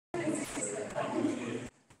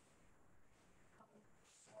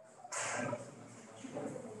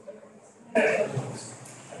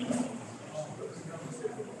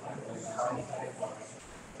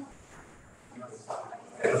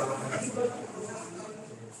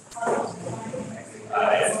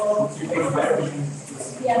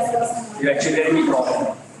Devi accendere il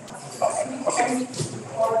microfono.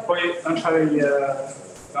 Ok. Puoi lanciare il...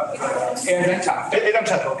 È lanciato. È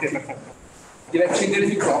lanciato, ok, perfetto. Devi accendere il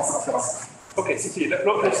microfono però. Ok, sì, lo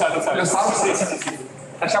sa. Lo sa? Sì.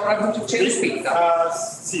 Lasciamo la luce spenta.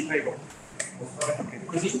 Sì, prego. Okay.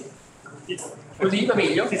 Così? Così va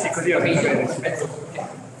meglio? Sì, così va meglio.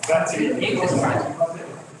 Grazie mille.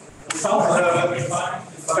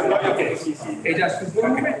 Ok, sì. È già sul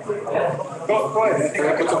volume? Go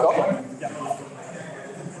ahead.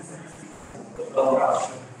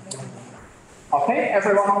 Okay,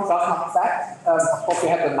 everyone, welcome back. Hope you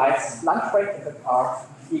had a nice lunch break and are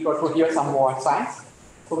eager to hear some more science.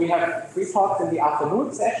 So we have 3 talks in the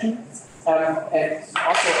afternoon session and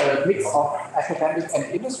also a mix of academic and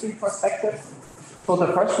industry perspectives. So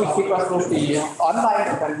the first 2 speakers will be online,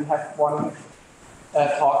 and then we have 1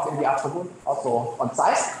 talk in the afternoon also on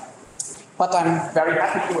site. But I'm very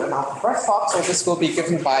happy to announce the first talk. So this will be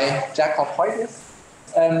given by Jakob Heudis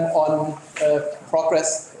on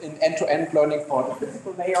progress in end-to-end learning for the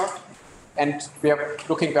physical layer. And we are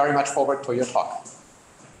looking very much forward to your talk.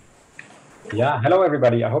 Yeah, hello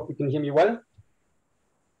everybody. I hope you can hear me well.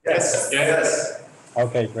 Yes.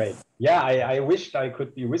 Okay, great. Yeah, I wished I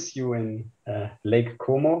could be with you in Lake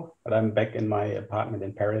Como, but I'm back in my apartment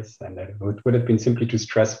in Paris, and it would have been simply too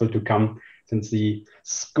stressful to come since the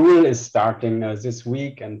school is starting this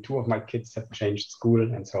week, and 2 of my kids have changed school,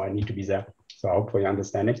 and so I need to be there. So I hope for your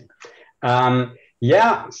understanding.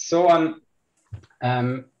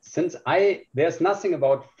 Since there's nothing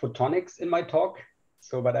about photonics in my talk,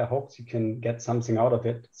 but I hope you can get something out of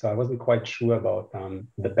it. So I wasn't quite sure about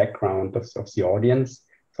the background of the audience.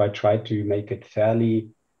 So I tried to make it fairly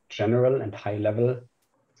general and high level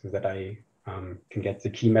so that I can get the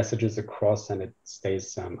key messages across and it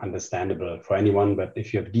stays understandable for anyone. But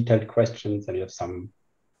if you have detailed questions and you have some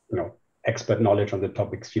expert knowledge on the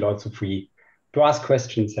topics, feel also free to ask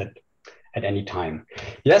questions at any time.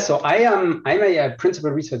 Yeah, so I'm a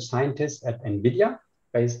principal research scientist at NVIDIA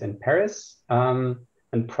based in Paris.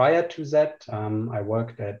 And prior to that, I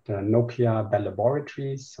worked at Nokia Bell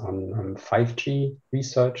Laboratories on 5G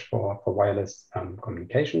research for wireless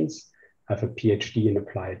communications. I have a PhD in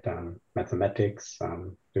applied mathematics,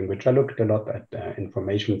 during which I looked a lot at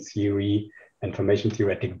information theory, information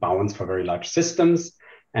theoretic bounds for very large systems.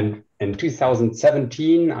 And in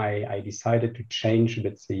 2017, I decided to change a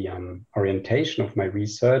bit the orientation of my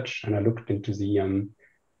research, and I looked into the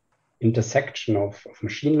intersection of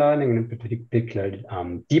machine learning and in particular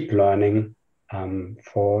deep learning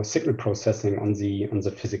for signal processing on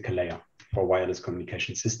the physical layer for wireless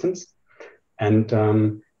communication systems. And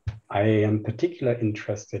I am particularly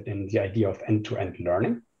interested in the idea of end-to-end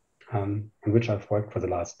learning, on which I've worked for the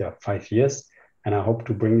last 5 years. And I hope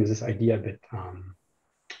to bring you this idea a bit,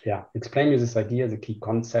 explain you this idea, the key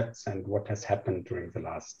concepts, and what has happened during the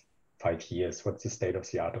last 5 years. What's the state of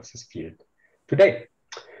the art of this field today?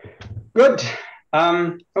 Good.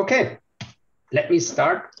 Okay. Let me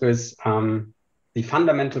start with the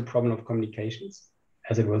fundamental problem of communications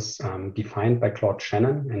as it was defined by Claude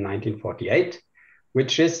Shannon in 1948,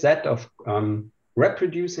 which is that of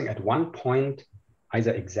reproducing at one point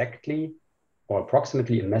either exactly or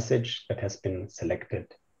approximately a message that has been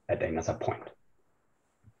selected at another point.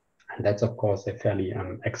 And that's, of course, a fairly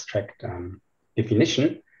abstract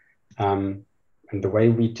definition. And the way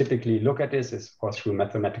we typically look at this is, of course, through a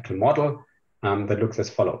mathematical model that looks as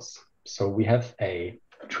follows. So we have a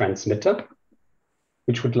transmitter,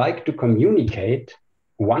 which would like to communicate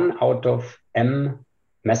 1 out of m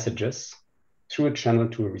messages through a channel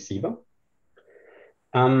to a receiver.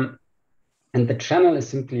 And the channel is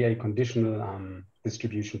simply a conditional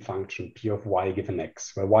distribution function, P of y given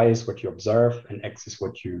x, where y is what you observe and x is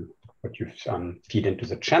what you feed into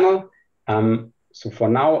the channel. So for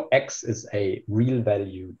now, x is a real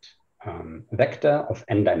valued vector of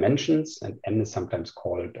n dimensions, and n is sometimes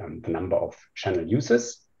called the number of channel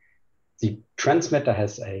uses. The transmitter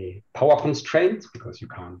has a power constraint because you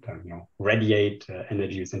can't radiate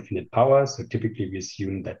energy with infinite power. So typically we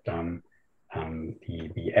assume that the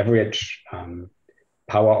average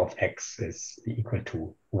power of x is equal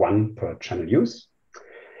to 1 per channel use.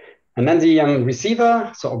 And then the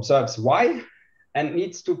receiver observes y and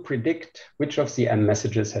needs to predict which of the m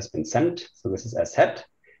messages has been sent. So this is as hat.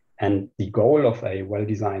 And the goal of a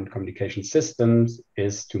well-designed communication system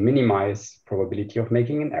is to minimize probability of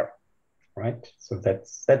making an error, right? So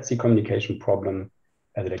that's the communication problem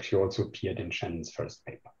as it actually also appeared in Shannon's first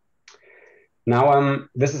paper. Now,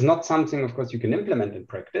 this is not something, of course, you can implement in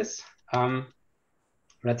practice.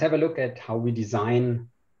 Let's have a look at how we design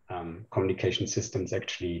communication systems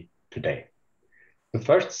actually today. The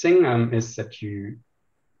first thing is that you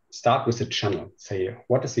start with a channel. Say,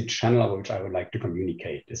 what is the channel which I would like to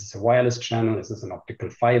communicate? Is this a wireless channel? Is this an optical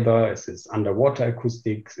fiber? Is this underwater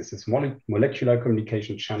acoustics? Is this molecular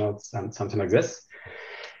communication channels and something like this?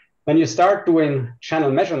 Then you start doing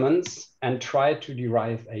channel measurements and try to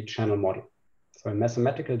derive a channel model. So a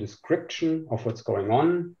mathematical description of what's going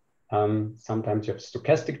on. Sometimes you have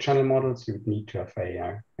stochastic channel models. You would need to have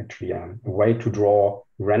actually a way to draw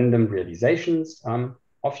random realizations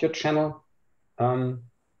of your channel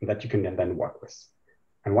that you can then work with.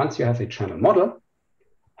 And once you have a channel model,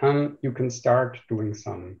 you can start doing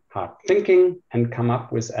some hard thinking and come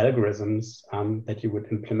up with algorithms that you would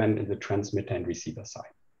implement in the transmitter and receiver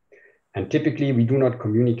side. And typically, we do not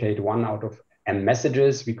communicate one out of n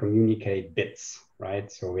messages. We communicate bits,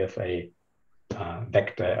 right? So we have a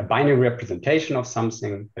vector, a binary representation of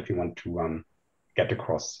something that we want to get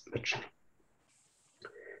across the channel.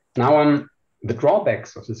 Now, the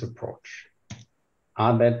drawbacks of this approach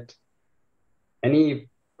are that I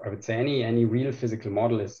would say any real physical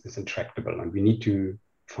model is intractable, and we need to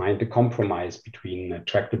find a compromise between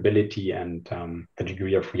tractability and the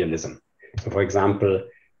degree of realism. So, for example,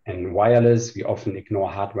 in wireless, we often ignore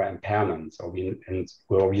hardware impairments,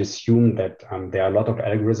 or we assume that there are a lot of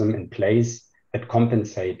algorithms in place that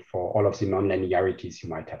compensate for all of the non-linearities you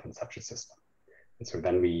might have in such a system. And so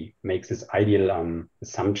then we make this ideal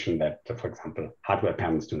assumption that, for example, hardware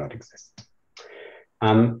impairments do not exist.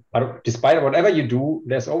 But despite whatever you do,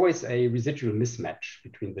 there's always a residual mismatch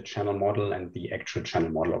between the channel model and the actual channel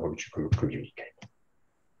model over which you can communicate.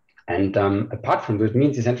 And apart from that, it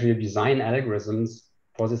means essentially you design algorithms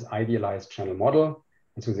for this idealized channel model,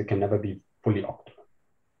 and so they can never be fully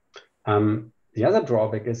optimal. The other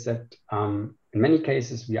drawback is that in many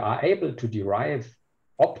cases, we are able to derive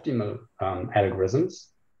optimal algorithms,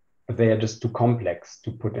 but they are just too complex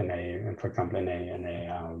to put in for example, in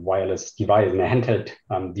a wireless device, in a handheld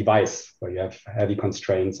device where you have heavy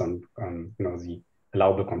constraints on the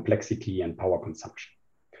allowable complexity and power consumption.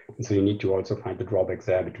 And so you need to also find the drawbacks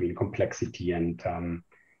there between complexity and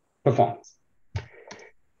performance.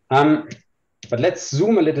 But let's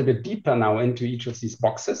zoom a little bit deeper now into each of these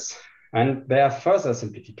boxes, and there are further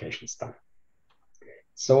simplifications done.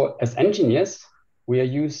 So as engineers, we are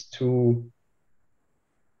used to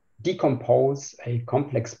decompose a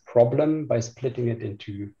complex problem by splitting it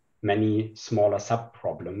into many smaller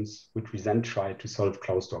sub-problems, which we then try to solve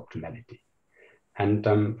close to optimality. And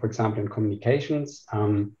for example, in communications,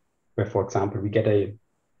 where, for example, we get a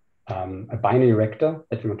binary vector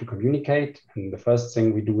that we want to communicate. And the first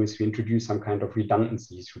thing we do is we introduce some kind of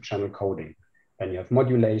redundancy through channel coding. Then you have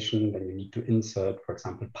modulation, then you need to insert, for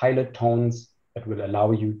example, pilot tones that will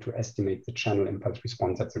allow you to estimate the channel impulse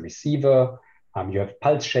response at the receiver. You have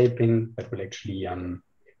pulse shaping that will actually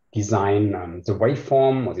design the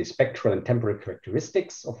waveform or the spectral and temporal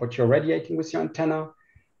characteristics of what you're radiating with your antenna.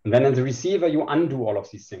 And then in the receiver, you undo all of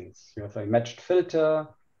these things. You have a matched filter,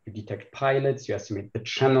 you detect pilots, you estimate the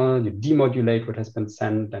channel, you demodulate what has been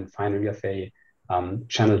sent, and finally you have a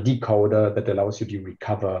channel decoder that allows you to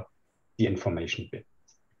recover the information bit.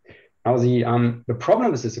 Now, the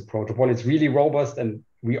problem with this approach, while it's really robust, and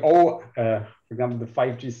we owe, for example, the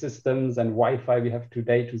 5G systems and Wi-Fi we have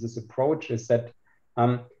today to this approach, is that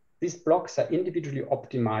these blocks are individually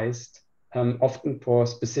optimized, often for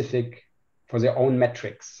their own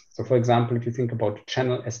metrics. So, for example, if you think about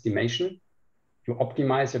channel estimation, you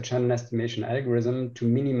optimize your channel estimation algorithm to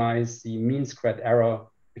minimize the mean squared error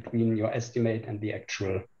between your estimate and the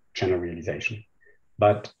actual channel realization.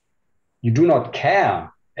 But you do not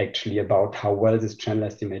care actually about how well this channel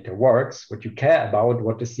estimator works. What you care about,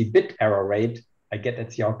 what is the bit error rate I get at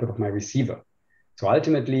the output of my receiver. So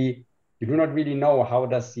ultimately, you do not really know how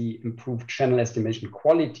does the improved channel estimation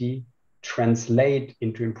quality translate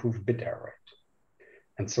into improved bit error rate.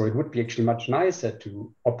 And so it would be actually much nicer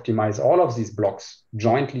to optimize all of these blocks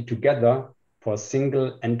jointly together for a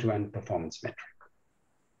single end-to-end performance metric.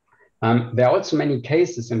 There are also many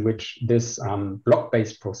cases in which this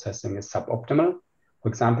block-based processing is suboptimal. For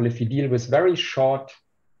example, if you deal with very short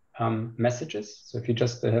messages, so if you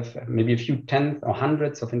just have maybe a few tenths or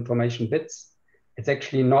hundreds of information bits, it's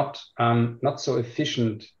actually not so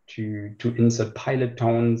efficient to insert pilot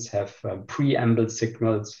tones, have preamble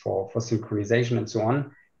signals for synchronization and so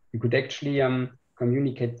on. You could actually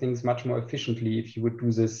communicate things much more efficiently if you would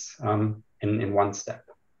do this in one step.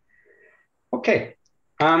 Okay.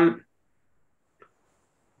 There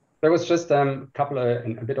was just a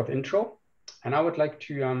bit of intro, and I would like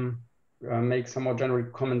to make some more general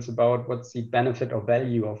comments about what's the benefit or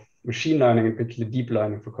value of machine learning, in particular deep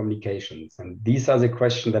learning for communications. And these are the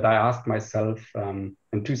questions that I asked myself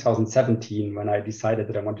in 2017 when I decided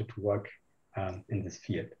that I wanted to work in this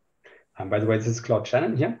field. By the way, this is Claude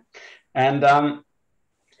Shannon here. And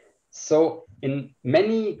so in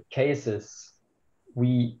many cases,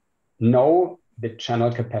 we know the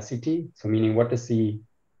channel capacity. So meaning what is the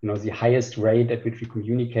highest rate at which we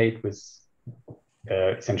communicate with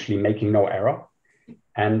essentially making no error.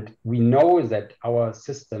 And we know that our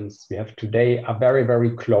systems we have today are very,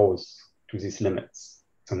 very close to these limits.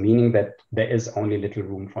 So meaning that there is only little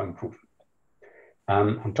room for improvement.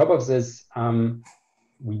 On top of this,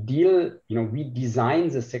 we design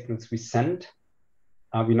the signals we send.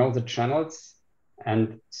 We know the channels.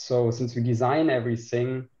 And so since we design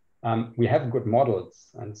everything, we have good models.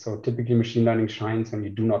 And so typically machine learning shines when you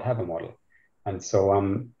do not have a model. And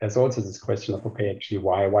so there's also this question of, okay, actually,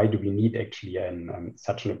 why do we need actually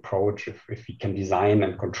such an approach if we can design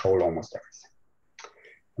and control almost everything?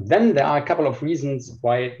 Then there are a couple of reasons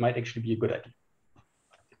why it might actually be a good idea.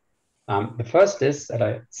 The first is that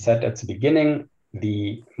I said at the beginning,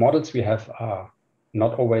 the models we have are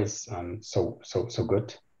not always so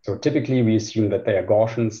good. So typically we assume that they are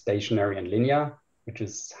Gaussian, stationary, and linear, which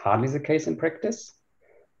is hardly the case in practice.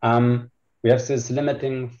 We have this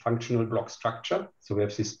limiting functional block structure. So we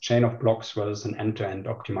have this chain of blocks versus an end-to-end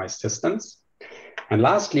optimized systems. And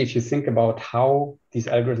lastly, if you think about how these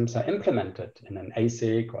algorithms are implemented in an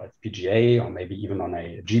ASIC or FPGA, or maybe even on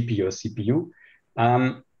a GPU or CPU,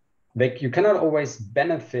 you cannot always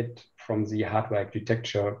benefit from the hardware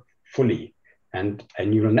architecture fully. And a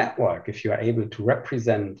neural network, if you are able to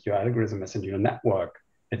represent your algorithm as a neural network,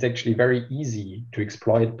 it's actually very easy to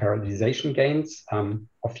exploit parallelization gains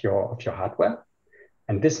of your hardware.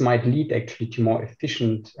 And this might lead actually to more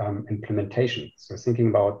efficient implementation. So thinking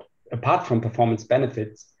about, apart from performance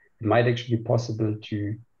benefits, it might actually be possible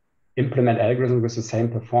to implement algorithms with the same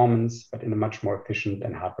performance, but in a much more efficient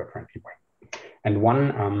and hardware-friendly way. And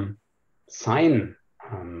one sign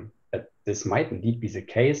that this might indeed be the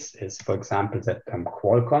case is, for example, that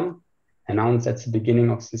Qualcomm announced at the beginning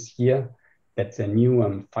of this year that the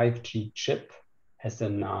new 5G chip has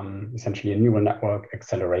essentially a neural network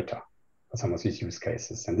accelerator for some of these use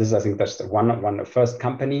cases. And this is, I think, that's the first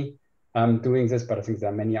company doing this, but I think there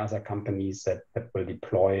are many other companies that will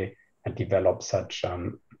deploy and develop such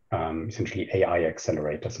essentially AI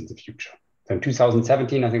accelerators in the future. So in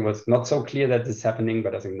 2017, I think it was not so clear that this is happening,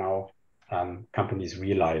 but I think now companies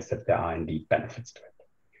realize that there are indeed benefits to it.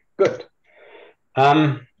 Good.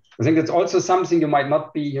 I think it's also something you might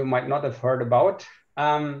not have heard about,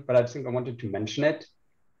 but I think I wanted to mention it.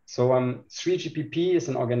 So 3GPP is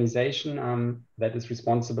an organization that is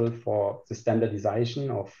responsible for the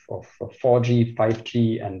standardization of 4G,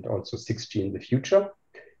 5G, and also 6G in the future.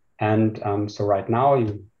 And so right now,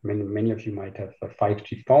 many of you might have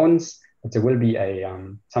 5G phones, but there will be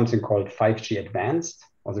something called 5G Advanced,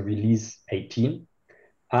 or the release 18.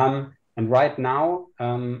 And right now,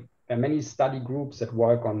 there are many study groups that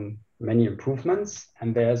work on many improvements.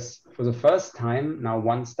 And there's, for the first time now,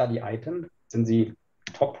 one study item. It's in the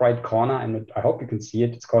top right corner, and I hope you can see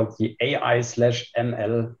it. It's called the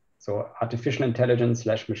AI/ML, so artificial intelligence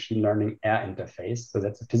 / machine learning air interface. So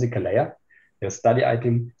that's a physical layer. There's a study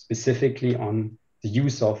item specifically on the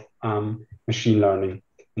use of machine learning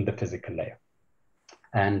in the physical layer.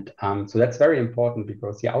 And so that's very important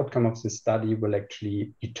because the outcome of this study will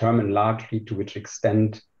actually determine largely to which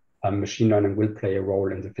extent machine learning will play a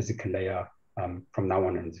role in the physical layer from now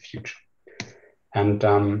on in the future. And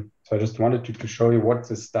so I just wanted to show you what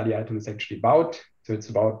this study item is actually about. So it's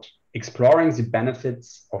about exploring the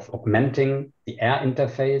benefits of augmenting the air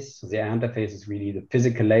interface. So the air interface is really the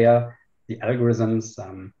physical layer, the algorithms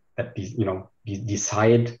that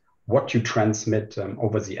decide what you transmit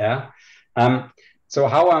over the air. So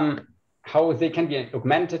how they can be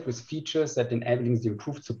augmented with features that enabling the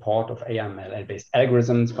improved support of AI/ML-based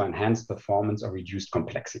algorithms for enhanced performance or reduced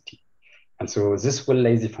complexity. And so this will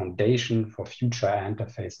lay the foundation for future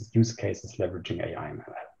interfaces, use cases leveraging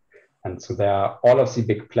AI/ML. And so all of the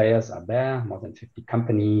big players are there, more than 50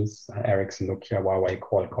 companies, Ericsson, Nokia, Huawei,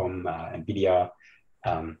 Qualcomm, NVIDIA,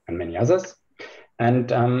 and many others. And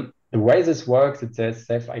the way this works, it says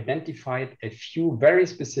they've identified a few very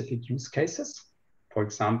specific use cases. For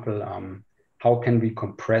example, how can we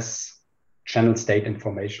compress channel state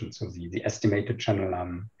information? So the estimated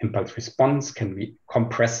channel impulse response, can we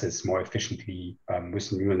compress this more efficiently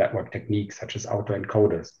with neural network techniques such as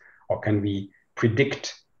autoencoders? Or can we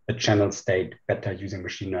predict the channel state better using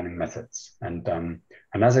machine learning methods? And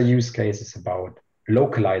another use case is about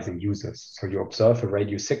localizing users. So you observe a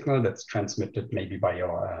radio signal that's transmitted maybe by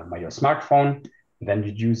your smartphone, and then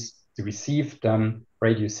you use the received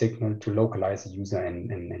radio signal to localize the user in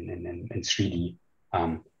 3D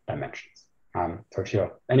dimensions. So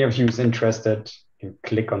if any of you is interested, can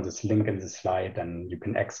click on this link in the slide and you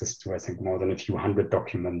can access to, I think, more than a few hundred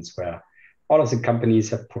documents where all of the companies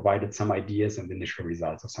have provided some ideas and initial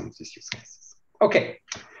results of some of these use cases. Okay.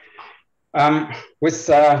 With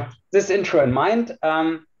this intro in mind,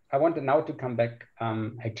 I wanted now to come back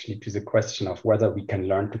actually to the question of whether we can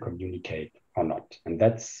learn to communicate or not. And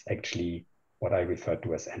that's actually what I refer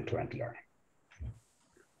to as end-to-end learning.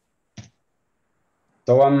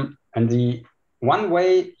 So, and the one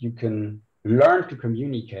way you can learn to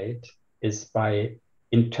communicate is by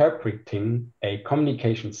interpreting a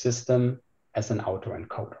communication system as an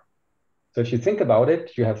autoencoder. So if you think about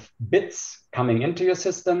it, you have bits coming into your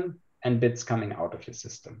system and bits coming out of your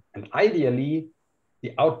system. And ideally,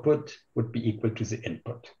 the output would be equal to the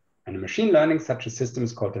input. And in machine learning, such a system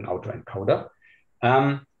is called an autoencoder.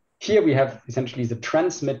 Here we have essentially the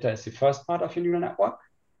transmitter as the first part of your neural network.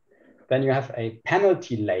 Then you have a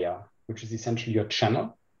penalty layer, which is essentially your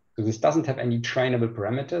channel. So this doesn't have any trainable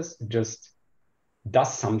parameters. It just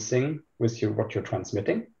does something with what you're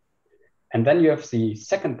transmitting. And then you have the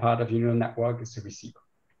second part of your neural network is the receiver.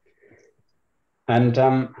 And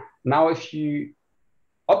now if you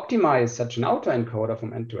optimize such an autoencoder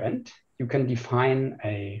from end to end, you can define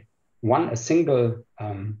a single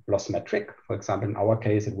loss metric. For example, in our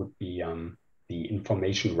case, it would be the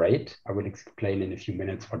information rate. I will explain in a few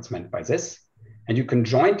minutes what's meant by this. And you can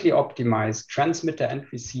jointly optimize transmitter and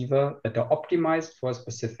receiver that are optimized for a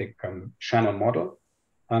specific channel model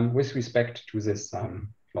with respect to this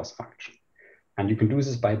loss function. And you can do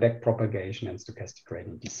this by backpropagation and stochastic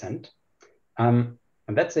gradient descent. And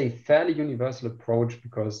that's a fairly universal approach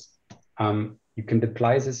because you can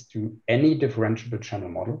apply this to any differentiable channel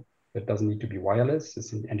model. That doesn't need to be wireless.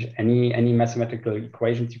 It's any mathematical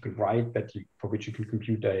equations you can write for which you can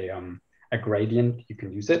compute a gradient, you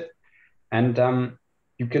can use it. And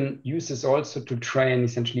you can use this also to train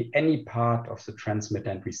essentially any part of the transmitter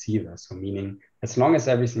and receiver. So meaning, as long as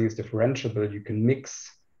everything is differentiable, you can mix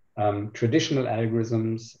traditional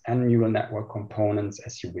algorithms and neural network components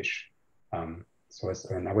as you wish. And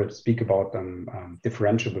I will speak about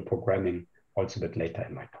differentiable programming also a bit later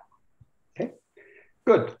in my talk. Okay,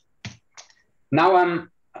 good. Now,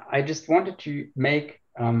 I just wanted to make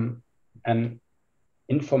an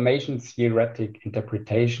information theoretic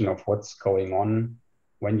interpretation of what's going on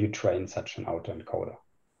when you train such an autoencoder.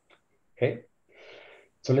 Okay,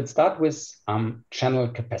 so let's start with channel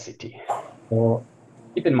capacity. So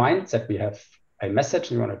keep in mind that we have a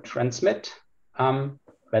message we want to transmit.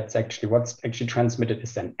 That's actually what's actually transmitted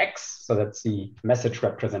is then X. So that's the message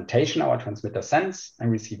representation our transmitter sends and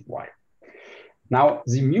receive Y. Now,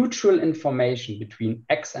 the mutual information between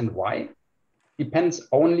X and Y depends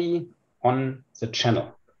only on the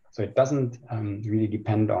channel. So it doesn't really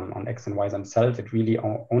depend on X and Y themselves. It really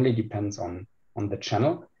only depends on the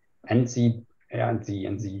channel and if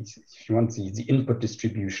you want the input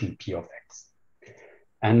distribution P of X.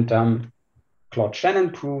 And Claude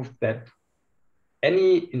Shannon proved that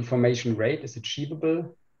any information rate is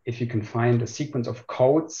achievable if you can find a sequence of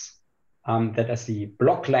codes that as the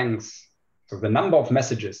block length, so the number of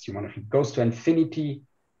messages you want to goes to infinity,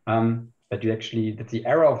 that the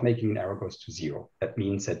error of making an error goes to 0. That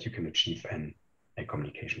means that you can achieve a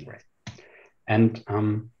communication rate. And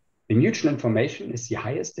the mutual information is the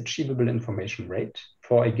highest achievable information rate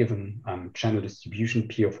for a given channel distribution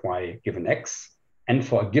P of Y given X and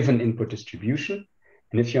for a given input distribution.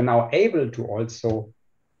 And if you're now able to also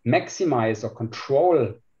maximize or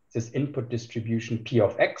control this input distribution P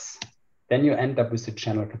of X, then you end up with the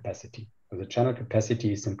channel capacity. So the channel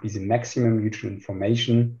capacity is simply the maximum mutual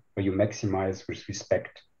information where you maximize with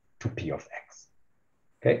respect to P of X.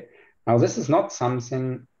 Okay. Now, this is not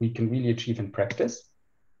something we can really achieve in practice,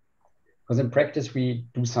 because in practice, we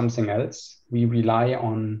do something else. We rely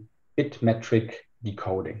on bit metric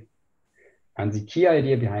decoding. And the key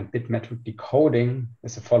idea behind bit metric decoding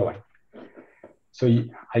is the following. So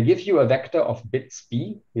I give you a vector of bits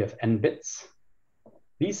B. We have n bits.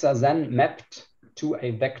 These are then mapped to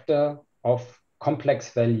a vector of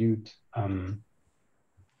complex valued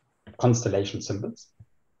constellation symbols.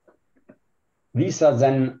 These are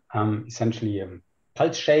then essentially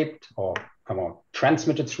pulse-shaped or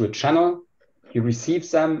transmitted through a channel. You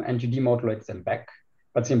receive them and you demodulate them back.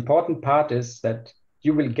 But the important part is that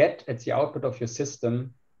you will get at the output of your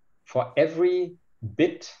system for every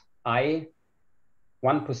bit I,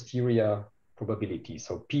 one posterior probability.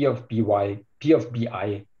 So P of BY, P of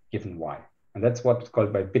BI given Y. And that's what's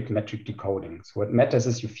called by bit metric decoding. So what matters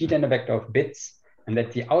is you feed in a vector of bits, and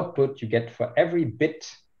at the output you get for every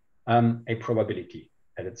bit a probability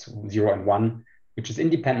that it's 0 and 1, which is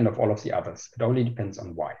independent of all of the others. It only depends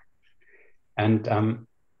on Y. And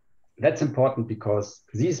that's important because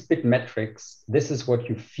these bit metrics, this is what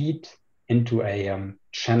you feed into a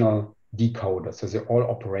channel decoder. So they all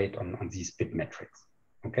operate on these bit metrics,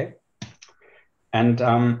 okay? And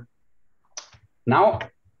now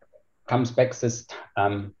comes back this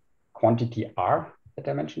quantity R that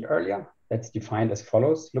I mentioned earlier. That's defined as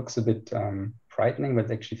follows. Looks a bit frightening, but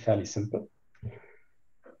it's actually fairly simple.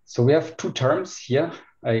 So we have two terms here,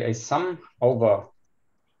 a sum over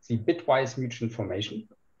the bitwise mutual information.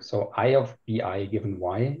 So I of bi given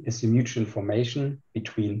y is the mutual information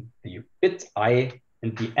between the bits I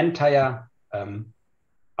and the entire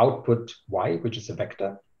output y, which is a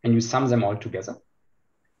vector, and you sum them all together.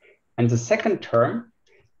 And the second term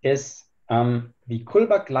is the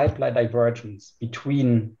Kullback-Leibler divergence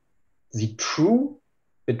between the true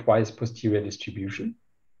bitwise posterior distribution.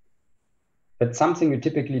 That's something you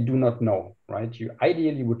typically do not know, right? You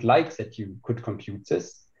ideally would like that you could compute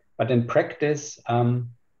this, but in practice, you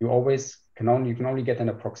can only get an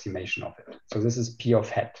approximation of it. So this is P of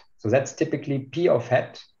hat. So that's typically P of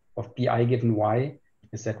hat of bi given y.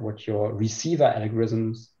 Is that what your receiver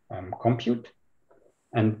algorithms compute?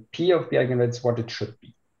 And P of bi given y is what it should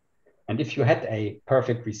be. And if you had a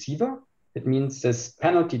perfect receiver, it means this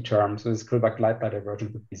penalty term, so this Kullback-Leibler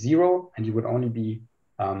divergence would be 0, and you would only be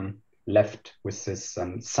left with this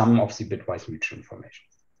sum of the bitwise mutual information.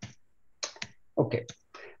 Okay.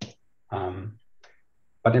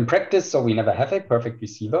 But in practice, so we never have a perfect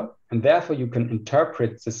receiver, and therefore you can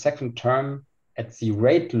interpret the second term at the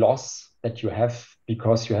rate loss that you have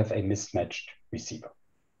because you have a mismatched receiver.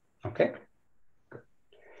 Okay.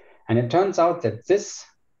 And it turns out that this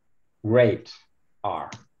rate R,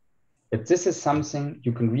 that this is something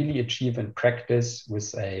you can really achieve in practice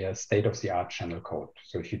with a state-of-the-art channel code.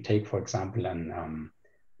 So if you take, for example, an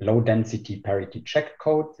low-density parity check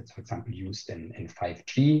code that's, for example, used in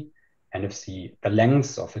 5G, and if the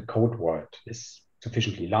length of a code word is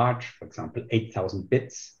sufficiently large, for example, 8,000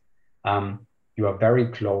 bits, you are very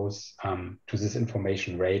close to this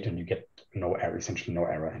information rate, and you get no error, essentially no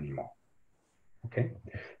error anymore. Okay,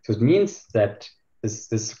 so it means that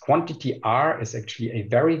this quantity R is actually a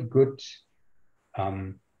very good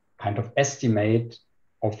kind of estimate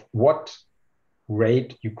of what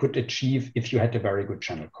rate you could achieve if you had a very good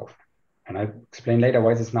channel code. And I'll explain later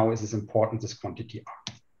why this now is important, this quantity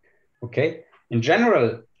R. Okay, in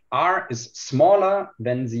general, R is smaller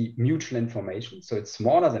than the mutual information. So it's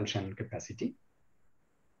smaller than channel capacity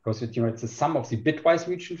because it's the sum of the bitwise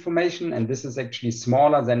mutual information. And this is actually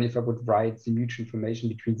smaller than if I would write the mutual information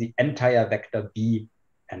between the entire vector B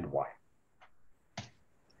and Y.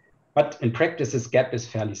 But in practice, this gap is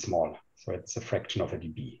fairly small. So it's a fraction of a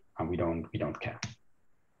dB, and we don't care.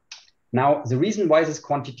 Now, the reason why this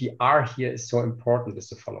quantity R here is so important is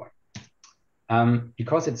the following.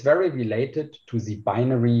 Because it's very related to the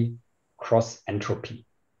binary cross entropy.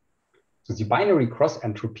 So the binary cross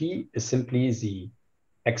entropy is simply the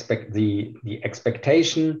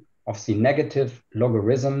expectation of the negative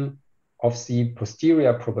logarithm of the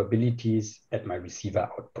posterior probabilities at my receiver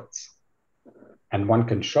outputs. And one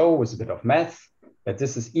can show with a bit of math that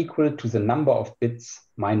this is equal to the number of bits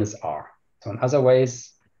minus R. So in other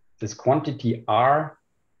ways, this quantity R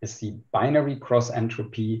is the binary cross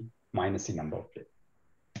entropy minus the number of bits.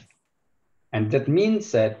 And that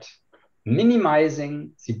means that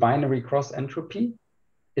minimizing the binary cross entropy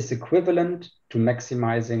is equivalent to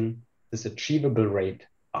maximizing this achievable rate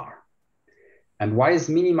R. And why is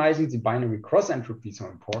minimizing the binary cross entropy so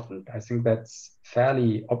important? I think that's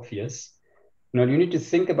fairly obvious. You need to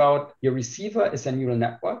think about your receiver is a neural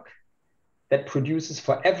network that produces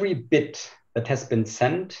for every bit that has been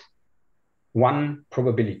sent one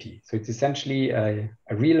probability. So it's essentially a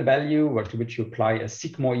real value to which you apply a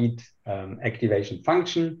sigmoid activation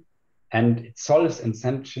function, and it solves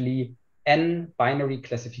essentially n binary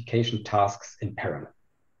classification tasks in parallel.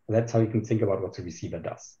 So that's how you can think about what the receiver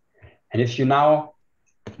does. And if you now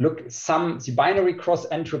sum the binary cross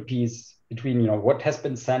entropies between what has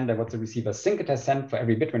been sent and what the receiver thinks it has sent for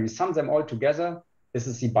every bit, when you sum them all together, this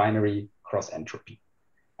is the binary cross entropy.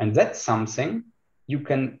 And that's something you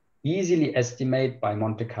can easily estimate by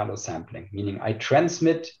Monte Carlo sampling, meaning I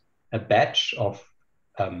transmit a batch of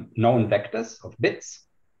known vectors of bits.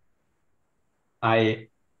 I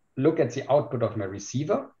look at the output of my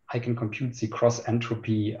receiver. I can compute the cross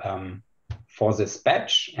entropy for this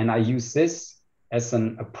batch, and I use this as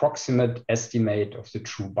an approximate estimate of the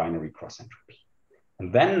true binary cross entropy.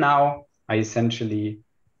 And then now I essentially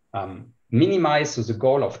minimize. So the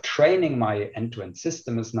goal of training my end-to-end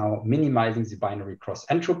system is now minimizing the binary cross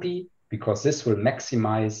entropy, because this will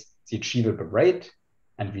maximize the achievable rate.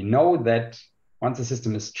 And we know that once the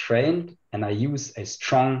system is trained and I use a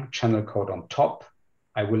strong channel code on top,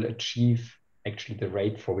 I will achieve actually the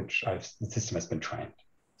rate for which the system has been trained.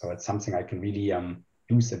 So it's something I can really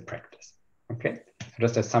use in practice. Okay, so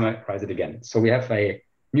just to summarize it again. So we have a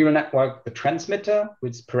neural network, the transmitter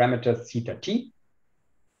with parameter theta t.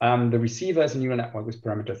 The receiver is a neural network with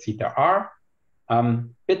parameter theta r.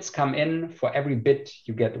 Bits come in. For every bit,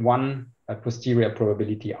 you get one posterior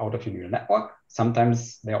probability out of your neural network.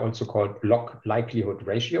 Sometimes they're also called log likelihood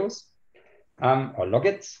ratios, or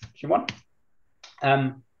logits, if you want.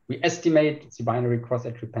 We estimate the binary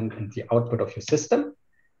cross-attribute output of your system.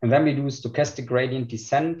 And then we do stochastic gradient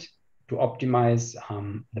descent to optimize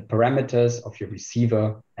the parameters of your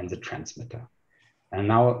receiver and the transmitter. And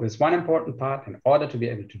now there's one important part. In order to be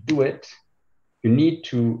able to do it, you need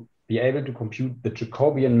to be able to compute the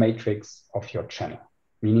Jacobian matrix of your channel,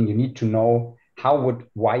 meaning you need to know how would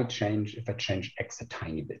Y change if I change X a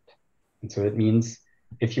tiny bit. And so that means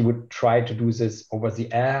if you would try to do this over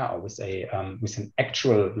the air or with an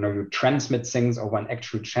actual, you transmit things over an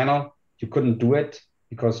actual channel, you couldn't do it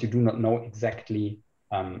because you do not know exactly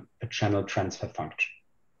a channel transfer function.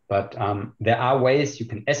 But there are ways you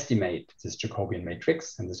can estimate this Jacobian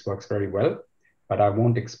matrix, and this works very well. But I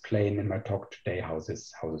won't explain in my talk today how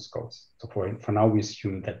this goes. So for now, we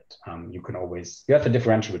assume that you have a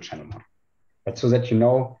differentiable channel model. But so that you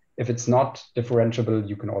know, if it's not differentiable,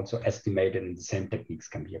 you can also estimate it, and the same techniques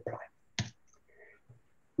can be applied.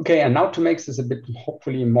 Okay, and now to make this a bit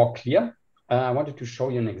hopefully more clear, I wanted to show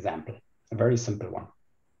you an example, a very simple one.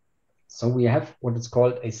 So we have what is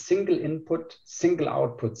called a single input, single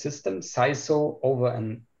output system, SISO, over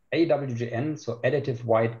an AWGN, so additive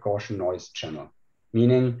white Gaussian noise channel,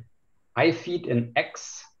 meaning I feed in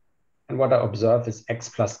X, and what I observe is X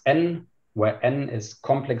plus N, where N is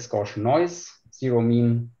complex Gaussian noise, zero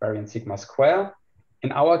mean variance sigma square.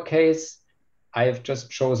 In our case, I have just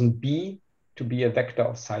chosen B to be a vector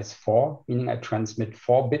of size 4, meaning I transmit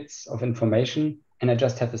 4 bits of information, and I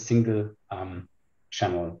just have a single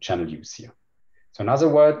channel use here. So in other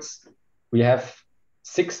words, we have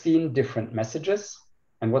 16 different messages,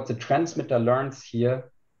 and what the transmitter learns here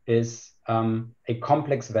is a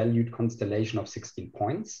complex valued constellation of 16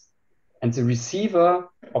 points. And the receiver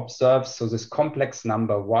observes this complex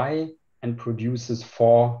number Y and produces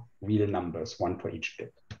 4 real numbers, 1 for each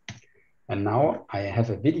bit. And now I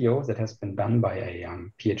have a video that has been done by a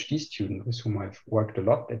PhD student with whom I've worked a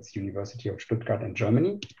lot at the University of Stuttgart in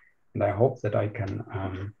Germany. And I hope that I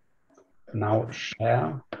can now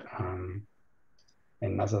share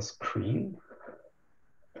another screen.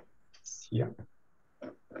 It's here.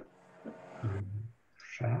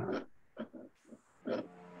 Share.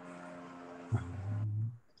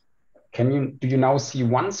 Do you now see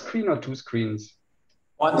one screen or 2 screens?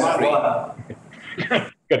 One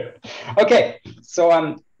screen. Good. Okay,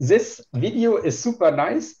 so this video is super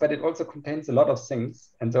nice, but it also contains a lot of things.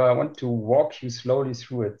 And so I want to walk you slowly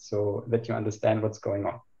through it so that you understand what's going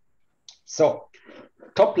on. So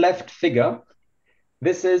top left figure,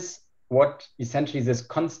 this is what essentially this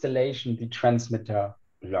constellation the transmitter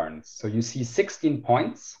learns. So you see 16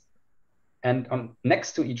 points. And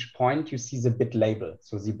next to each point, you see the bit label.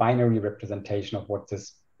 So the binary representation of what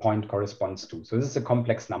this point corresponds to. So this is a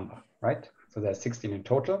complex number, right? So there are 16 in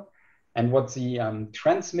total. And what the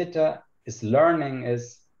transmitter is learning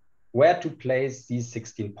is where to place these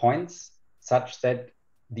 16 points such that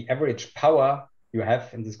the average power you have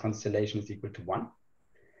in this constellation is equal to 1.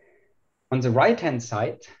 On the right-hand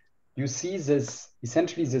side, you see this,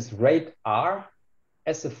 essentially this rate R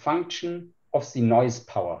as a function of the noise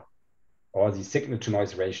power, or the signal to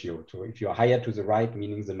noise ratio. So if you're higher to the right,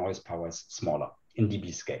 meaning the noise power is smaller in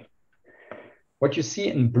dB scale. What you see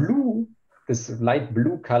in blue, this light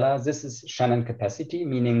blue color, this is Shannon capacity,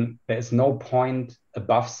 meaning there is no point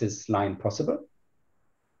above this line possible.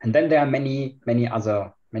 And then there are many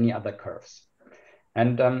other curves.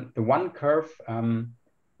 And the one curve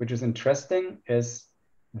which is interesting is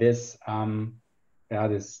this,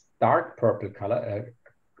 this dark purple color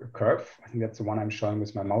curve. I think that's the one I'm showing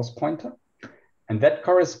with my mouse pointer. And that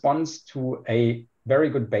corresponds to a very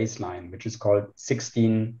good baseline, which is called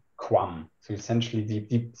 16 QAM. So essentially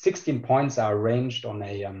the 16 points are arranged on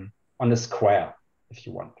a square, if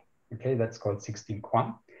you want. Okay, that's called 16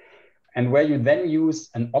 QAM. And where you then use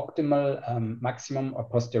an optimal maximum or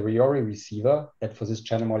posteriori receiver that for this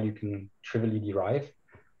channel model you can trivially derive.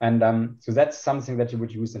 And so that's something that you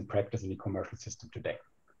would use in practice in the commercial system today.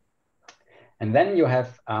 And then you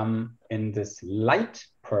have in this light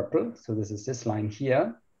purple, so this is this line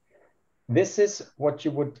here, this is what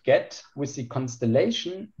you would get with the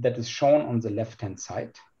constellation that is shown on the left-hand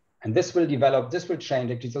side. And this will develop, this will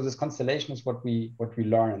change actually. So this constellation is what we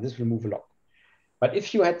learn, and this will move a lot. But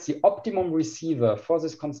if you had the optimum receiver for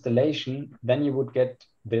this constellation, then you would get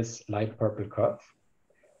this light purple curve.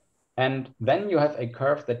 And then you have a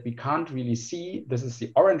curve that we can't really see. This is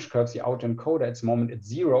the orange curve, the autoencoder. At the moment, it's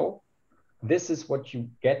 0. This is what you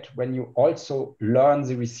get when you also learn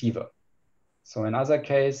the receiver. So in other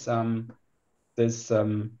case, this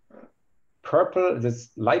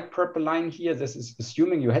light purple line here, this is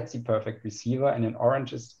assuming you had the perfect receiver, and in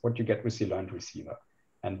orange is what you get with the learned receiver.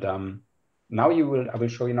 And now I will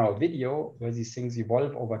show you now a video where these things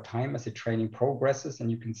evolve over time as the training progresses, and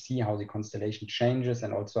you can see how the constellation changes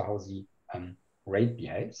and also how the rate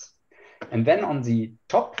behaves. And then on the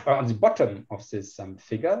top, on the bottom of this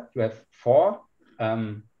figure, you have 4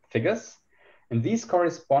 figures, and these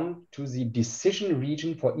correspond to the decision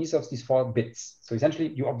region for each of these 4 bits. So essentially,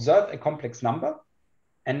 you observe a complex number,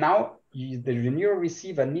 and now the neural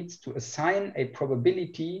receiver needs to assign a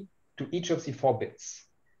probability to each of the 4 bits.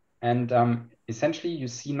 And essentially, you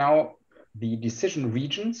see now the decision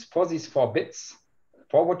regions for these 4 bits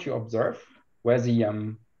for what you observe, where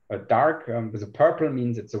the dark, the purple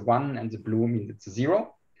means it's a 1 and the blue means it's a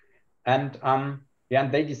 0. And yeah,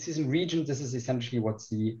 and the decision region, this is essentially what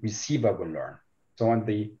the receiver will learn. So on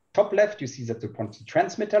the top left, you see that the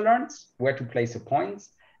transmitter learns where to place the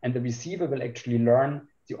points, and the receiver will actually learn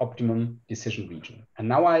the optimum decision region. And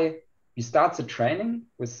now we start the training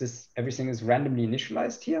with this, everything is randomly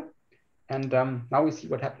initialized here. And now we see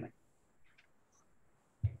what's happening.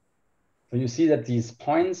 So you see that these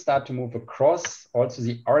points start to move across. Also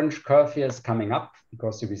the orange curve here is coming up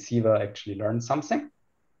because the receiver actually learned something.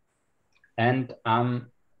 And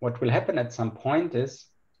what will happen at some point is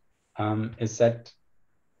that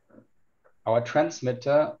our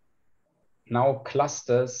transmitter now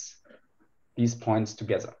clusters these points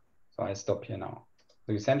together. So I stop here now.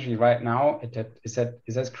 So essentially right now, it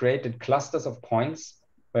has created clusters of points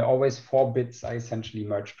where always 4 bits are essentially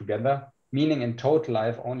merged together, meaning in total, I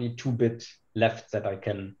have only 2 bits left that I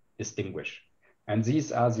can distinguish. And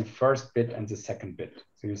these are the first bit and the second bit.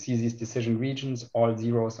 So you see these decision regions, all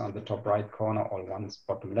zeros on the top right corner, all ones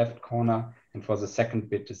bottom left corner. And for the second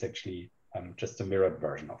bit is actually just a mirrored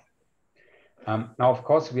version of it. Now, of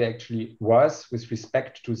course, we actually worse with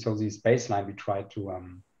respect to this baseline we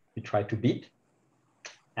try to beat.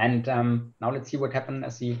 And now let's see what happens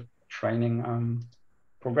as the training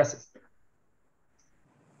progresses.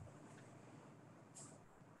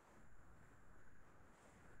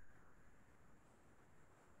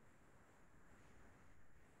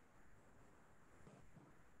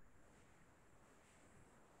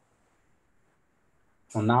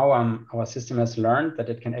 So now our system has learned that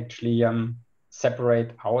it can actually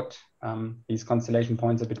separate out these constellation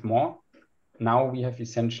points a bit more. Now we have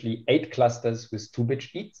essentially 8 clusters with 2 bit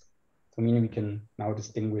each. So meaning we can now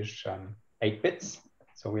distinguish 8 bits.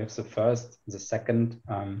 So we have the first, the second,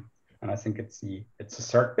 and I think it's the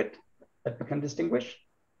third bit that we can distinguish.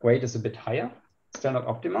 Weight is a bit higher, still not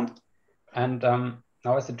optimum. And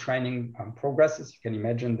now as the training progresses, you can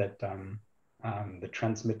imagine that the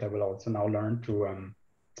transmitter will also now learn to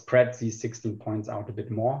spread these 16 points out a bit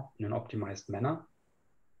more in an optimized manner.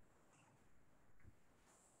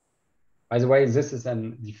 By the way, this is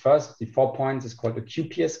the 4 points is called a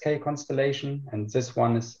QPSK constellation, and this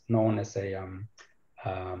one is known as a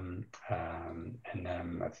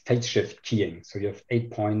phase shift keying. So you have 8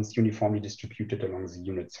 points uniformly distributed along the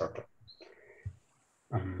unit circle.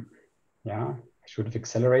 Yeah, I should have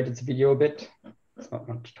accelerated the video a bit. There's not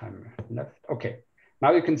much time left. Okay,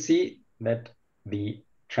 now you can see that the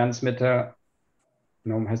transmitter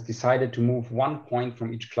has decided to move 1 point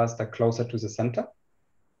from each cluster closer to the center.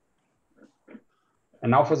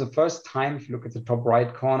 And now for the first time, if you look at the top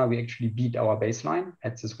right corner, we actually beat our baseline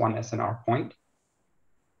at this 1 SNR point.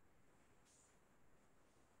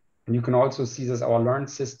 And you can also see that our learned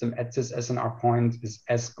system at this SNR point is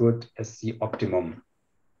as good as the optimum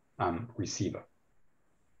receiver.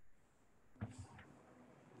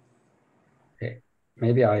 Okay,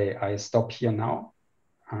 maybe I stop here now.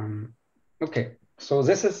 Okay, so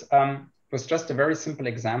this is was just a very simple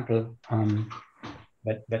example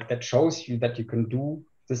that shows you that you can do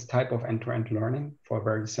this type of end-to-end learning for a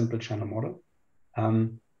very simple channel model.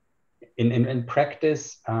 In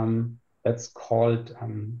practice, that's called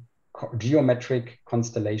geometric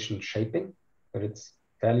constellation shaping, but it's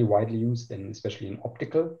fairly widely used, especially in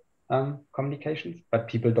optical communications, but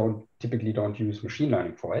people typically don't use machine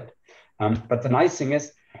learning for it. But the nice thing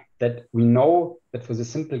is that we know that for the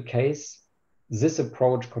simple case, this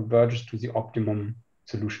approach converges to the optimum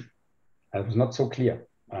solution. It was not so clear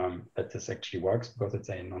that this actually works because it's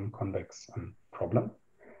a non-convex problem.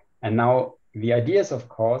 And now the idea is, of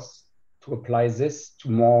course, to apply this to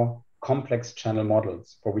more complex channel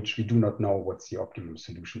models for which we do not know what the optimum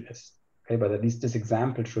solution is. Okay, but at least this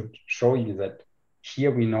example should show you that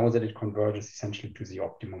here we know that it converges essentially to the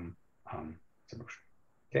optimum solution.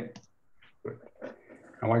 Okay, good.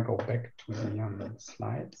 Now I go back to the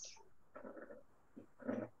slides.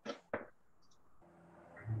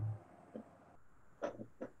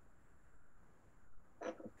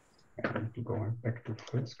 I need to go back to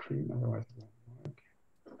full screen, otherwise it won't work.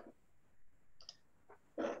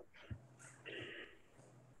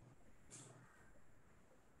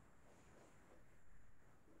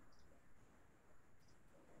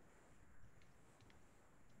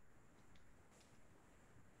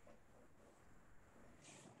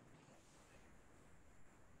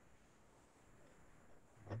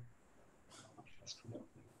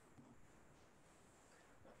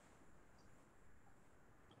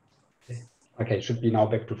 Okay, should be now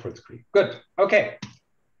back to full screen. Good. Okay.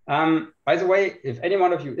 By the way, if any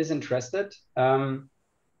one of you is interested, in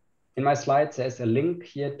my slides, there's a link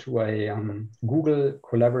here to a Google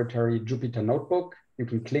Collaboratory Jupyter notebook. You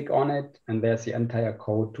can click on it, and there's the entire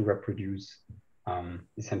code to reproduce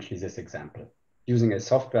essentially this example using a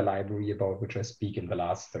software library about which I speak in the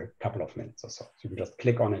last couple of minutes or so. So you can just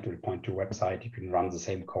click on it, it will point to a website. You can run the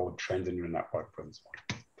same code, train the neural network for this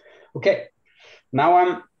one. Okay,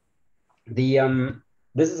 now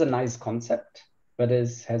this is a nice concept, but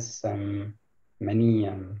it has many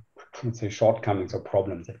let's say shortcomings or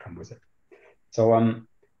problems that come with it. So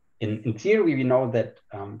in theory, we know that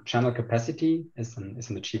channel capacity is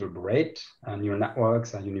an achievable rate. Neural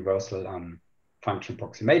networks are universal function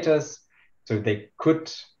approximators. So they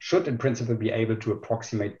should in principle be able to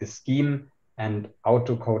approximate the scheme, and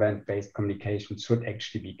autocodant-based communication should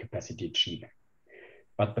actually be capacity achieving.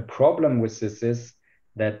 But the problem with this is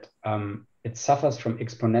that it suffers from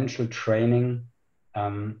exponential training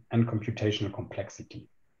and computational complexity.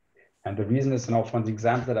 And the reason is, now from the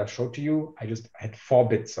example that I showed to you, I just had 4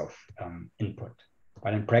 bits of input.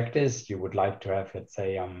 But in practice, you would like to have, let's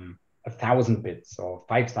say, 1,000 bits or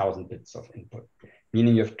 5,000 bits of input,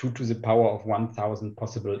 meaning you have 2 to the power of 1,000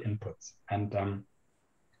 possible inputs. And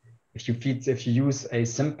if you use a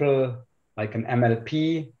simple, like an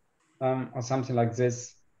MLP or something like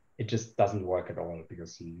this, it just doesn't work at all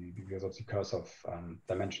because of the curse of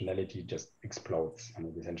dimensionality just explodes and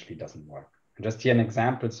it essentially doesn't work. And just here an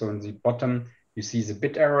example. So in the bottom, you see the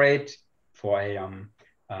bit error rate for an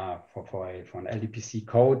LDPC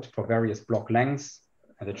code for various block lengths.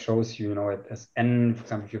 And it shows you, as n, for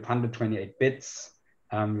example, if you have 128 bits,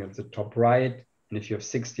 you have the top right. And if you have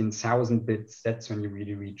 16,000 bits, that's when you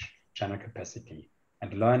really reach channel capacity.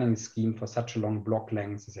 And learning a scheme for such a long block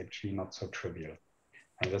length is actually not so trivial.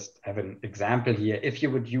 I just have an example here. If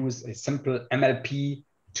you would use a simple MLP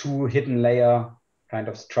 2 hidden layer kind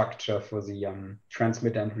of structure for the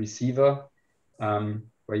transmitter and receiver,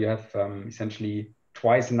 where you have essentially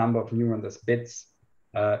twice the number of neurons as bits,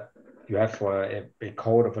 you have for a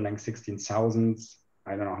code of a length 16,000,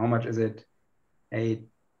 I don't know, how much is it?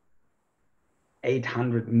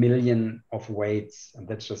 800 million of weights, and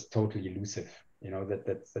that's just totally elusive.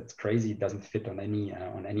 That's crazy. It doesn't fit on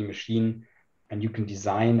any machine. And you can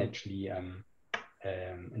design actually an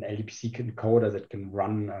LDPC encoder that can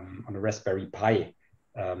run on a Raspberry Pi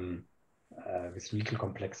with little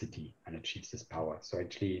complexity and achieves this power. So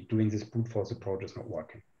actually doing this brute force approach is not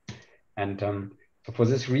working. And so for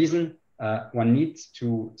this reason, one needs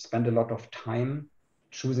to spend a lot of time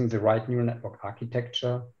choosing the right neural network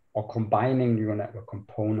architecture or combining neural network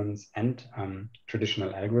components and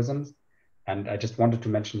traditional algorithms. And I just wanted to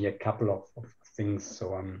mention here a couple of things.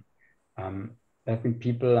 So there have been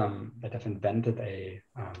people that have invented a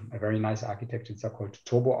very nice architecture. These are called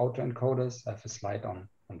turbo autoencoders. I have a slide on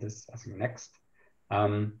this, I think, next.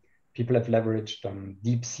 People have leveraged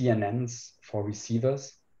deep CNNs for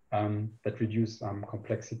receivers that reduce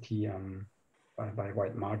complexity by a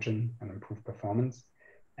wide margin and improve performance.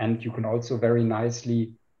 And you can also very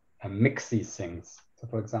nicely mix these things. So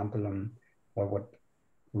for example, what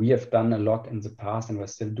we have done a lot in the past and we're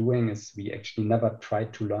still doing is we actually never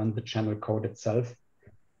tried to learn the channel code itself.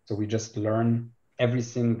 So we just learn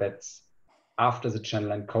everything that's after the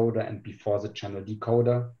channel encoder and before the channel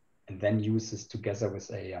decoder, and then use this together with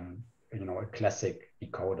a classic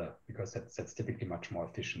decoder, because that's typically much more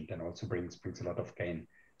efficient and also brings a lot of gain.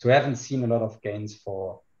 So we haven't seen a lot of gains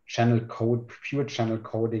for channel code, pure channel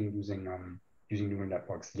coding using neural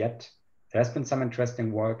networks yet. There has been some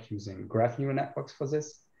interesting work using graph neural networks for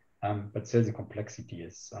this, but still the complexity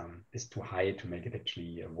is too high to make it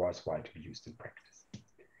actually worthwhile to be used in practice.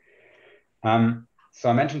 So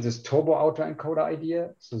I mentioned this turbo autoencoder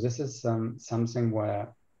idea. So this is something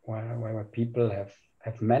where people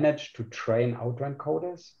have managed to train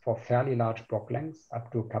autoencoders for fairly large block lengths,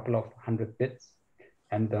 up to a couple of 100 bits.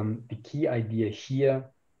 And the key idea here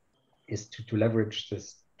is to leverage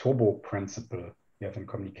this turbo principle you have in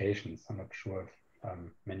communications. I'm not sure if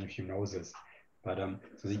many of you know this, but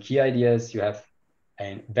so the key idea is you have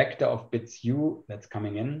a vector of bits u that's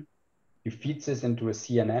coming in. You feed this into a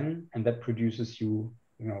CNN, and that produces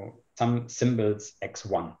some symbols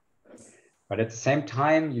x1. But at the same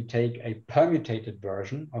time, you take a permutated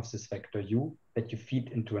version of this vector u that you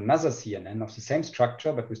feed into another CNN of the same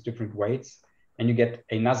structure, but with different weights, and you get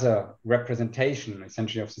another representation,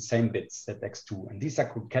 essentially, of the same bits, that x2. And these are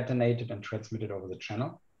concatenated and transmitted over the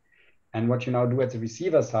channel. And what you now do at the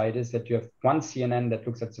receiver side is that you have one CNN that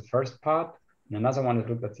looks at the first part, and another one that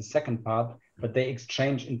looks at the second part, but they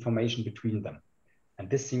exchange information between them. And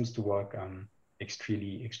this seems to work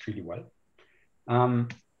extremely well.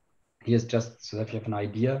 Here's just so that you have an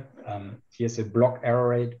idea. Here's a block error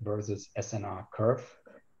rate versus SNR curve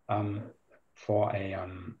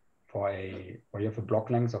where you have a block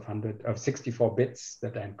length of 64 bits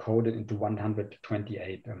that are encoded into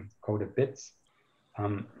 128 coded bits.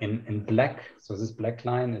 In black, so this black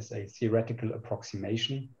line is a theoretical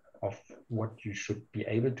approximation of what you should be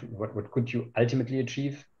able to, what could you ultimately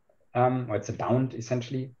achieve, or it's a bound,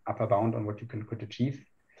 essentially, upper bound on what you could achieve.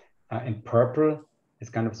 In purple is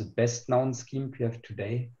kind of the best known scheme we have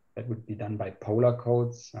today. That would be done by polar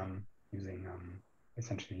codes using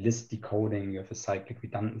essentially list decoding. You have a cyclic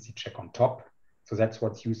redundancy check on top. So that's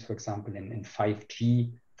what's used, for example, in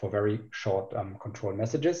 5G for very short control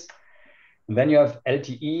messages. And then you have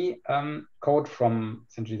LTE code from,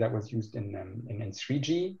 essentially that was used in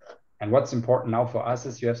 3G. And what's important now for us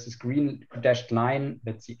is you have this green dashed line,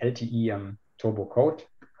 that's the LTE turbo code.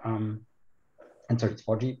 And sorry, it's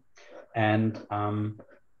 4G. And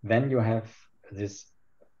then you have this,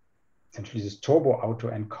 essentially this turbo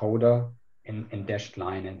autoencoder in dashed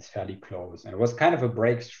line, and it's fairly close. And it was kind of a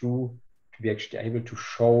breakthrough to be actually able to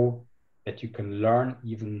show that you can learn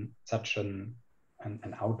even such an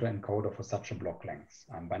autoencoder for such a block length.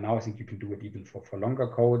 By now, I think you can do it even for longer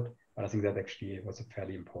code, but I think that actually was a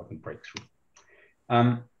fairly important breakthrough.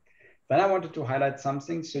 Then I wanted to highlight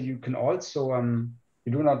something. So you can also,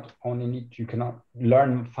 you do not only need, you cannot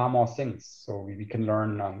learn far more things. So we can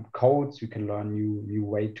learn codes, we can learn new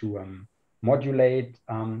way to modulate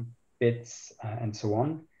bits and so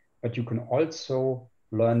on, but you can also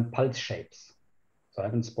learn pulse shapes. So I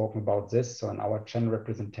haven't spoken about this. So in our channel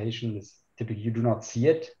representation is typically you do not see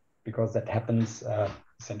it because that happens,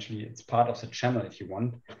 essentially it's part of the channel if you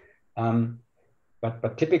want.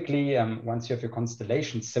 But typically once you have your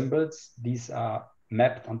constellation symbols, these are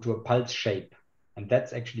mapped onto a pulse shape. And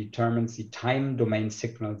that actually determines the time domain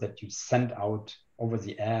signal that you send out over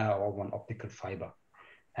the air or over an optical fiber.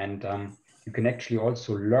 And you can actually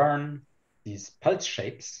also learn these pulse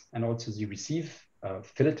shapes and also the receive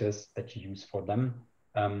filters that you use for them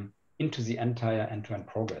into the entire end-to-end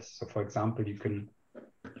progress. So for example, you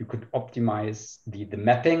could optimize the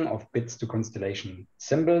mapping of bits to constellation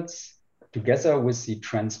symbols together with the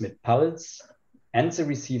transmit pulse and the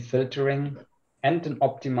receive filtering and an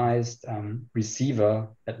optimized receiver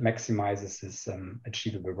that maximizes this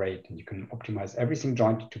achievable rate. And you can optimize everything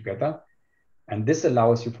joined together. And this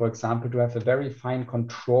allows you, for example, to have a very fine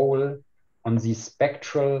control on the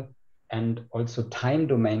spectral and also time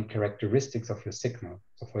domain characteristics of your signal.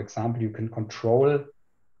 So for example, you can control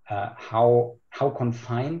how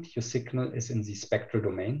confined your signal is in the spectral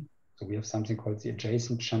domain. So we have something called the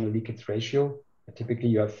adjacent channel leakage ratio. Typically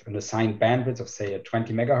you have an assigned bandwidth of say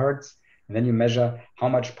 20 megahertz, and then you measure how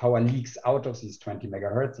much power leaks out of these 20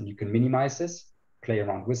 megahertz, and you can minimize this, play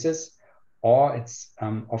around with this. Or it's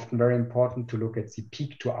often very important to look at the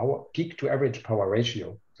peak to average power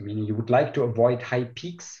ratio. So meaning you would like to avoid high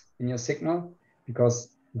peaks in your signal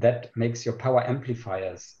because that makes your power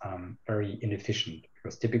amplifiers very inefficient.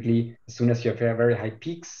 Because typically, as soon as you have very high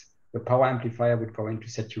peaks, your power amplifier would go into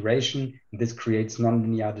saturation, and this creates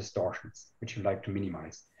nonlinear distortions, which you like to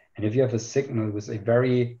minimize. And if you have a signal with a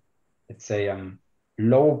very, let's say,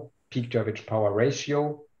 low peak to average power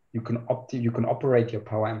ratio, you can operate your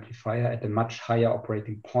power amplifier at a much higher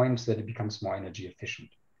operating point so that it becomes more energy efficient.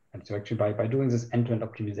 And so actually by doing this end-to-end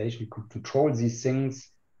optimization, you could control these things.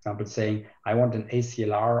 For example, saying, I want an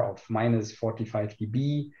ACLR of minus 45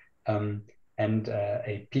 dB and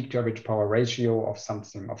a peak to average power ratio of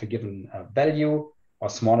something of a given value or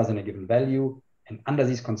smaller than a given value. And under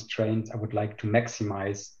these constraints, I would like to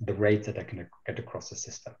maximize the rate that I can get across the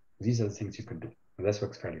system. These are the things you can do. And this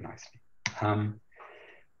works fairly nicely.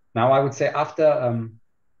 Now I would say after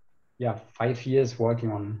 5 years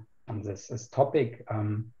working on this topic,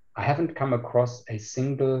 I haven't come across a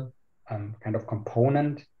single kind of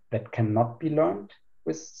component that cannot be learned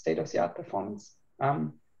with state-of-the-art performance.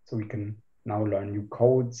 So we can now learn new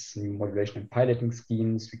codes, new modulation and piloting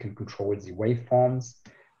schemes. We can control the waveforms.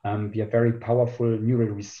 We have very powerful neural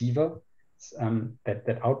receiver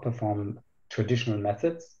that outperform traditional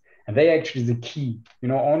methods. And they are actually the key.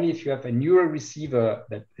 Only if you have a neural receiver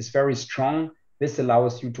that is very strong, this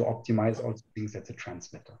allows you to optimize all things as a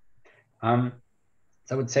transmitter. So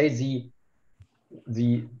I would say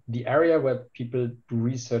the area where people do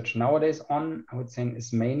research nowadays on, I would say,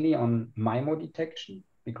 is mainly on MIMO detection,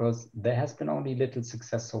 because there has been only little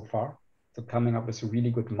success so far. So coming up with a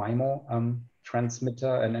really good MIMO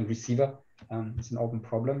transmitter and receiver is an open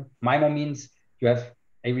problem. MIMO means you have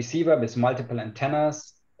a receiver with multiple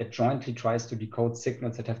antennas that jointly tries to decode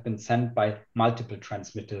signals that have been sent by multiple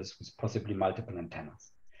transmitters with possibly multiple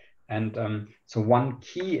antennas. And so one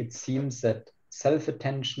key, it seems that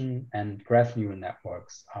self-attention and graph neural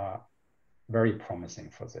networks are very promising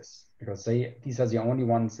for this, because these are the only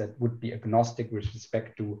ones that would be agnostic with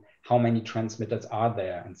respect to how many transmitters are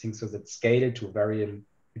there and things, so that scale to varying,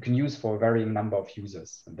 you can use for a varying number of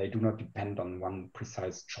users, and they do not depend on one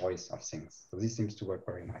precise choice of things. So this seems to work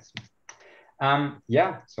very nicely.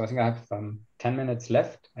 So I think I have 10 minutes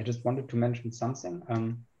left. I just wanted to mention something,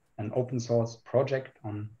 an open source project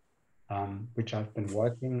on which I've been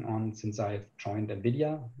working on since I've joined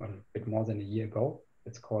NVIDIA a bit more than a year ago.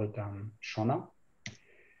 It's called Shona.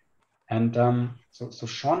 And so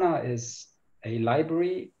Shona is a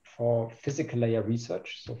library for physical layer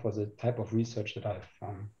research. So for the type of research that I've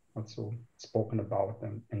also spoken about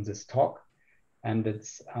in this talk. And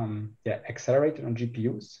it's accelerated on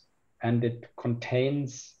GPUs. And it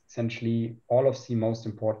contains essentially all of the most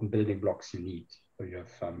important building blocks you need. So you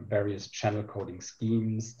have various channel coding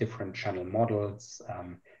schemes, different channel models,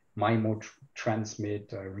 MIMO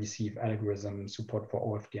transmit, receive algorithm, support for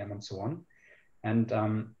OFDM, and so on. And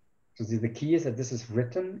so the key is that this is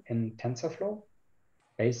written in TensorFlow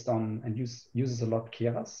based on, and uses a lot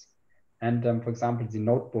Keras. And for example, the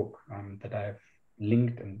notebook that I've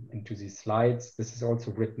linked into these slides, this is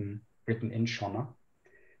also written in Shona.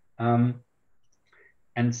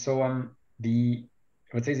 And so I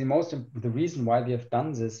would say the reason why we have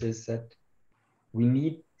done this is that we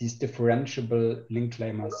need these differentiable link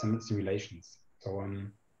lemma simulations. So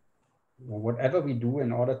whatever we do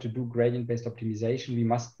in order to do gradient-based optimization, we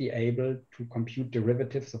must be able to compute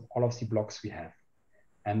derivatives of all of the blocks we have.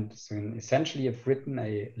 And so essentially I've written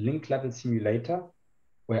a link level simulator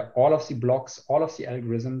where all of the blocks, all of the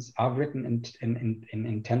algorithms are written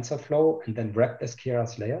in TensorFlow and then wrapped as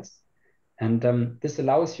Keras layers. And this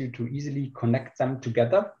allows you to easily connect them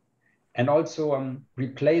together and also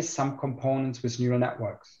replace some components with neural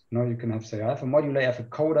networks. You can have, say, I have a modulator, I have a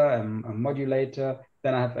coder, a modulator,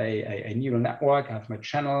 then I have a neural network, I have my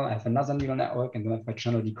channel, I have another neural network, and then I have my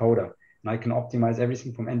channel decoder. And I can optimize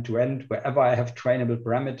everything from end to end. Wherever I have trainable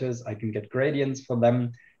parameters, I can get gradients for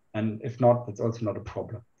them. And if not, that's also not a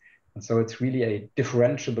problem. And so it's really a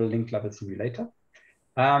differentiable link level simulator.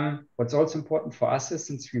 What's also important for us is,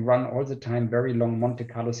 since we run all the time very long Monte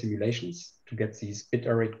Carlo simulations to get these bit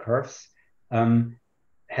arrayed curves,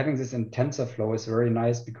 having this in TensorFlow is very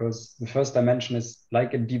nice, because the first dimension is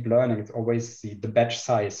like in deep learning, it's always the batch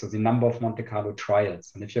size, so the number of Monte Carlo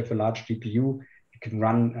trials. And if you have a large GPU, you can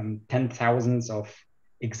run 10,000s of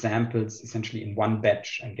examples essentially in one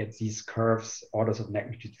batch and get these curves orders of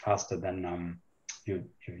magnitude faster than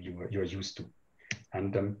you're used to.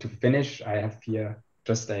 And to finish, I have here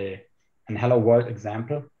just an hello world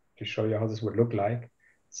example to show you how this would look like.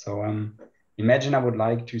 So imagine I would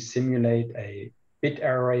like to simulate a bit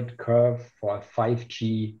error rate curve for a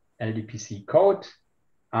 5G LDPC code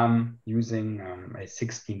using a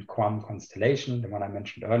 16 QAM constellation, the one I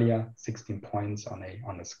mentioned earlier, 16 points on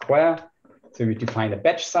a square. So we define a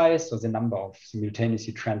batch size, so the number of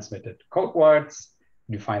simultaneously transmitted code words.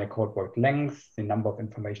 We define a code word length, the number of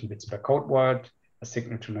information bits per code word, a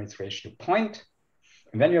signal to noise ratio point.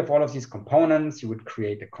 And then you have all of these components. You would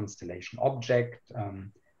create a constellation object,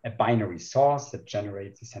 a binary source that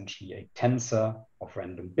generates essentially a tensor of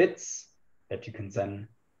random bits that you can then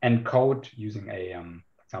encode using a,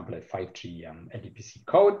 for example, a 5G LDPC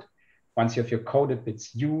code. Once you have your coded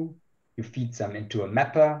bits you feed them into a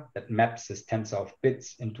mapper that maps this tensor of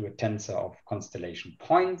bits into a tensor of constellation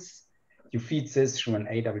points. You feed this through an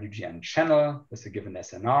AWGN channel with a given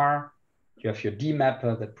SNR. You have your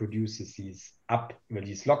demapper that produces these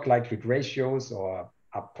log likelihood ratios or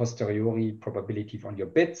a posteriori probability on your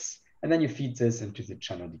bits. And then you feed this into the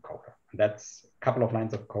channel decoder. And that's a couple of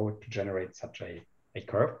lines of code to generate such a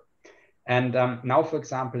curve. And now, for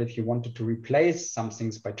example, if you wanted to replace some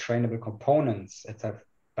things by trainable components, as I've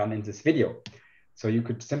done in this video, so you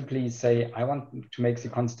could simply say, I want to make the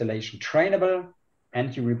constellation trainable,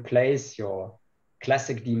 and you replace your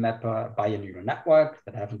classic DMapper by a neural network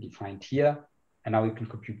that I haven't defined here. And now you can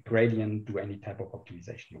compute gradient, do any type of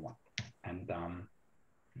optimization you want. And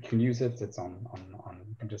you can use it. It's on,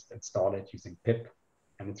 you can just install it using pip,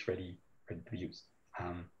 and it's ready to use.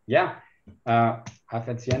 Yeah, I've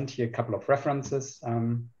at the end here a couple of references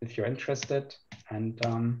if you're interested. And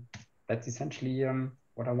that's essentially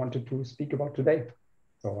what I wanted to speak about today.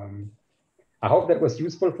 So I hope that was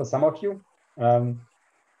useful for some of you.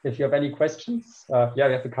 If you have any questions, yeah,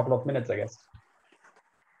 we have a couple of minutes, I guess.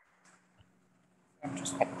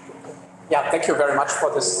 Yeah, thank you very much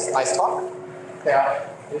for this nice talk. There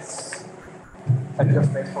is plenty of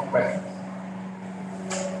space for questions.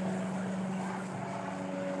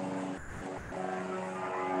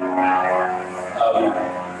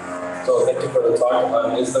 So thank you for the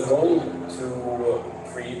talk. Is the goal to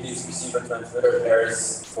create these receiver-transmitter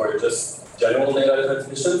pairs for just general data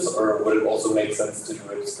transmissions, or would it also make sense to do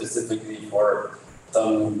it specifically for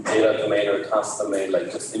some data domain or task domain,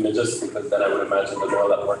 like just images? Because then I would imagine the neural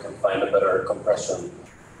network can find a better compression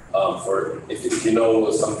for if you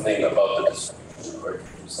know something about the distribution, or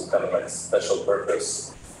some kind of like special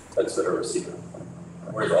purpose transmitter receiver,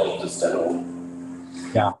 or is all of this general?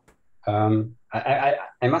 Yeah.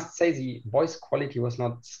 I must say the voice quality was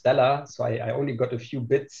not stellar, so I only got a few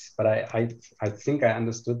bits, but I think I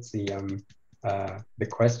understood the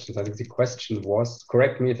questions. I think the question was,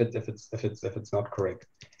 correct me if it's not correct,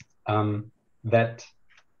 that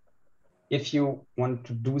if you want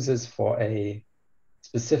to do this for a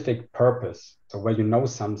specific purpose, so where you know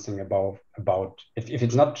something about if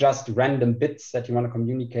it's not just random bits that you want to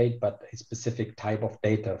communicate, but a specific type of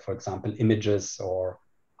data, for example, images or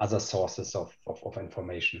other sources of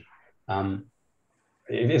information.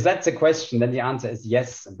 If that's a question, then the answer is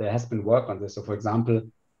yes, and there has been work on this. So for example,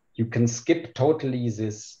 you can skip totally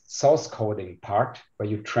this source coding part where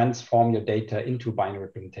you transform your data into binary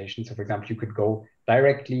representation. So for example, you could go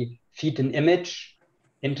directly feed an image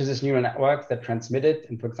into this neural network that transmit it.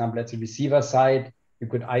 And for example, at the receiver side, you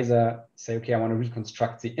could either say, okay, I want to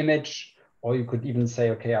reconstruct the image, or you could even say,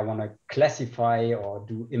 okay, I want to classify or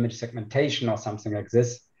do image segmentation or something like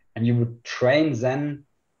this. And you would train then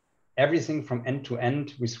everything from end to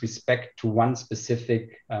end with respect to one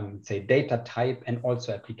specific, say, data type and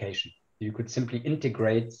also application. You could simply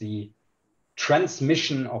integrate the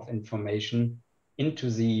transmission of information into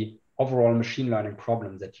the overall machine learning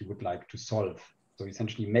problem that you would like to solve. So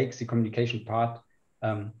essentially make the communication part,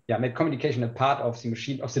 make communication a part of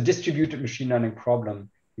the distributed machine learning problem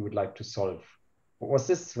you would like to solve. Was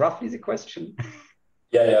this roughly the question?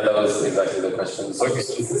 Yeah, that was exactly the question. So, okay.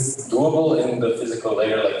 So is this doable in the physical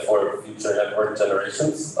layer, like for future network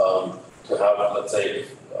generations, to have, let's say,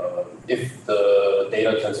 if the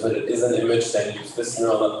data transmitted is an image, then use this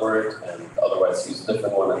neural network, and otherwise use a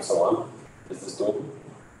different one, and so on? Is this doable?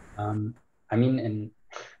 I mean,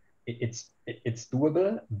 it's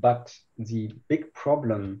doable, but the big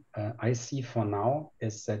problem I see for now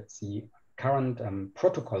is that the current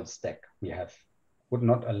protocol stack we have would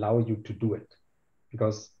not allow you to do it.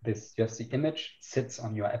 Because you have the image sits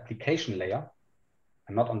on your application layer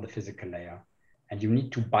and not on the physical layer. And you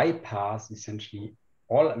need to bypass essentially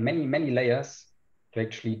many layers to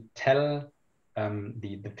actually tell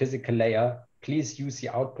the physical layer, please use the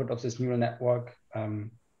output of this neural network,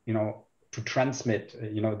 to transmit,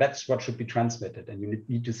 that's what should be transmitted. And you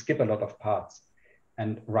need to skip a lot of parts.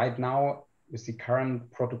 And right now, with the current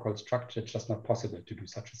protocol structure, it's just not possible to do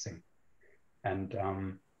such a thing. And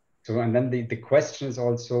and then the question is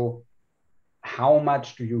also, how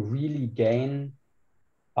much do you really gain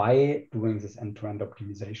by doing this end-to-end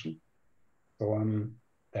optimization? So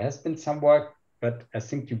there has been some work, but I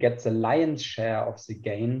think you get the lion's share of the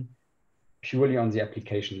gain purely on the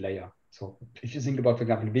application layer. So if you think about, for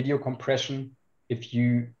example, video compression, if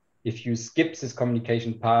you skip this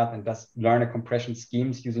communication part and just learn a compression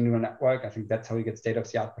schemes using neural network, I think that's how you get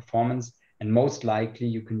state-of-the-art performance. And most likely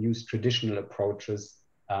you can use traditional approaches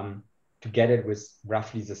to get it with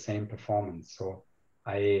roughly the same performance. So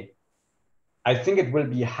I think it will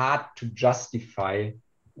be hard to justify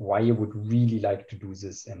why you would really like to do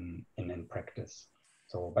this in practice.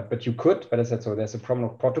 So, but you could, but as I said, so there's a problem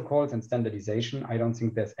of protocols and standardization. I don't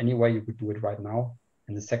think there's any way you could do it right now.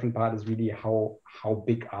 And the second part is really how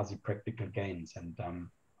big are the practical gains. And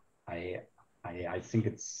I think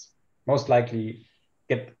it's most likely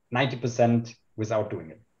get 90% without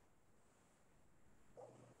doing it.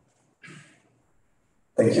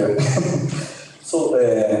 Thank you. So,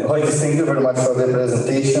 Roy, thank you very much for the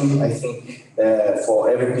presentation. I think for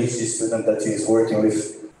every PhD student that is working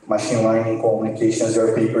with machine learning communications,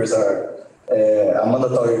 your papers are a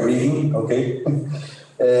mandatory reading, okay?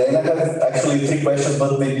 And I have actually 3 questions,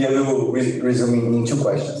 but maybe I will resume in 2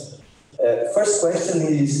 questions. First question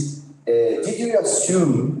is, did you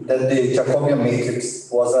assume that the Jacobian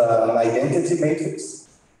matrix was an identity matrix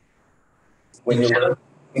when you were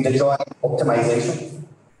in the joint optimization?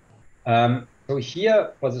 So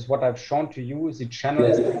here, this is what I've shown to you. The channel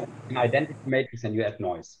is an identity matrix, and you add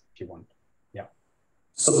noise if you want. Yeah.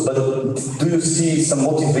 So, but do you see some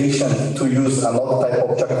motivation to use another type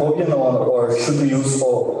of Jacobian, or should you use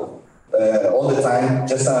all the time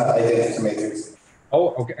just an identity matrix?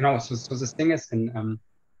 Oh, okay. No. So this thing is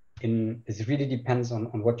it really depends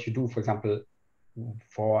on what you do. For example,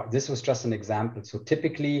 this was just an example. So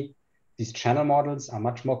typically, these channel models are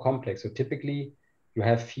much more complex. So typically, you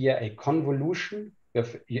have here a convolution.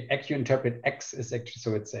 You interpret X is actually,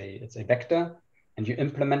 so it's a vector, and you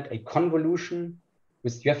implement a convolution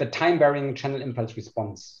with, you have a time varying channel impulse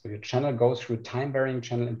response. So your channel goes through a time varying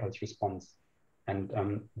channel impulse response. And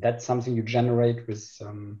that's something you generate with,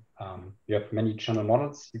 you have many channel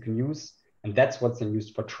models you can use, and that's what's then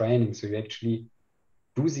used for training. So you actually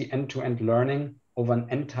do the end-to-end learning over an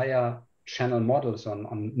entire channel model, so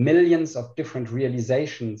on millions of different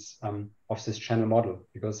realizations of this channel model,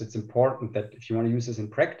 because it's important that if you want to use this in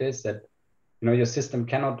practice, that your system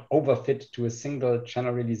cannot overfit to a single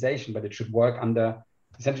channel realization, but it should work under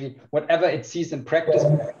essentially whatever it sees in practice.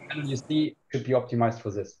 And you see should be optimized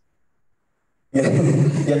for this.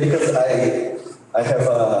 Yeah, because I have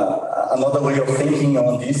another way of thinking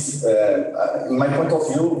on this. In my point of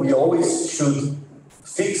view, we always should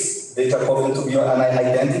fix the Jacobian to be an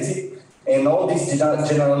identity. And all this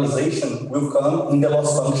generalization will come in the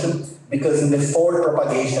loss function, because in the forward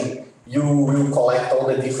propagation, you will collect all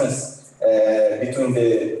the difference between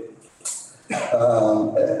the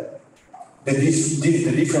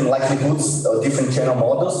different likelihoods or different channel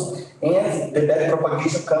models, and the back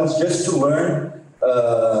propagation comes just to learn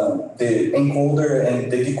the encoder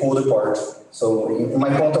and the decoder part. So in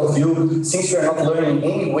my point of view, since we are not learning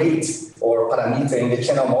any weight or parameter in the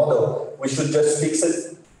channel model, we should just fix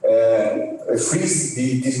it, freeze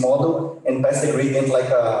this model, and pass the gradient like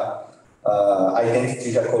a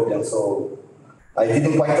identity Jacobian. So I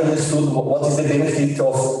didn't quite understood what is the benefit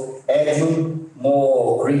of adding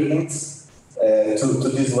more gradients to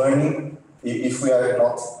this learning if we are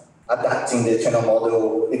not adapting the channel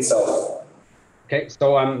model itself. Okay,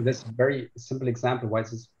 so this very simple example why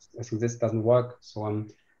I think this doesn't work. So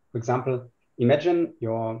for example, imagine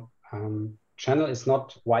your channel is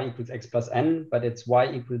not y equals x plus n, but it's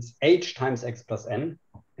y equals h times x plus n,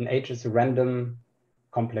 and h is a random,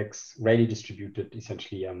 complex, radially distributed,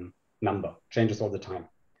 essentially number, changes all the time.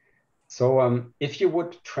 So if you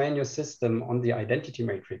would train your system on the identity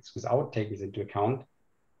matrix without taking this into account,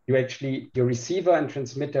 your receiver and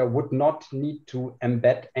transmitter would not need to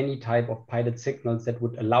embed any type of pilot signals that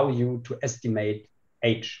would allow you to estimate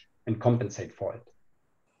h and compensate for it.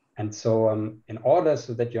 And so in order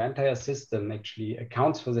so that your entire system actually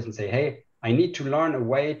accounts for this and say, hey, I need to learn a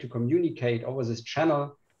way to communicate over this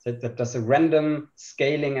channel that does a random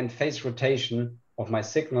scaling and phase rotation of my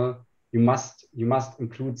signal, you must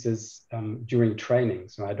include this during training.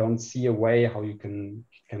 So I don't see a way how you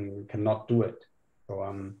cannot do it. So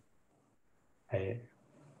okay.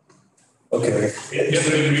 If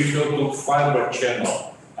we go to fiber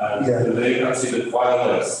channel, they consider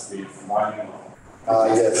wireless with manual.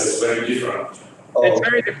 Yes. It's very different. Oh. It's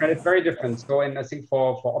very different. It's very different. So, and I think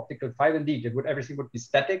for optical fiber, indeed, everything would be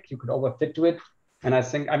static. You could overfit to it. And I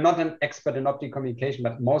think I'm not an expert in optical communication,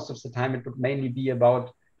 but most of the time it would mainly be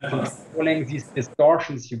about controlling these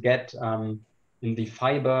distortions you get in the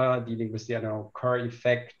fiber, dealing with the Kerr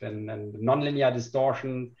effect and nonlinear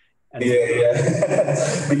distortion. And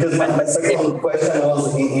because my second question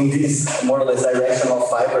was in this more or less direction of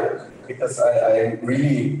fiber, because I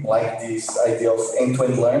really like this idea of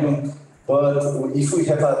end-to-end learning. But if we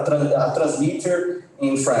have a transmitter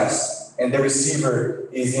in France and the receiver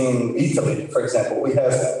is in Italy, for example, we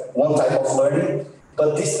have one type of learning,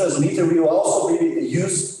 but this transmitter will also be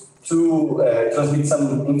used to transmit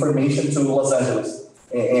some information to Los Angeles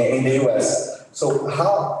in the US. So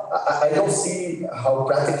I don't see how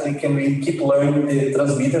practically can we keep learning the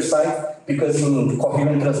transmitter side, because in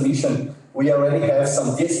coherent transmission, we already have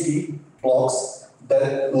some DSP blocks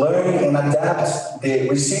that learn and adapt the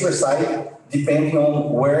receiver side depending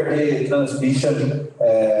on where the transmission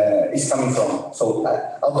is coming from. So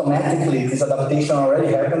automatically, this adaptation already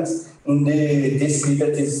happens in the DSP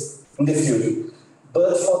that is in the field.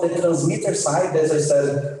 But for the transmitter side, as I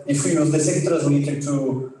said, if we use the same transmitter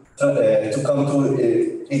to come to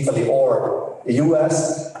Italy or the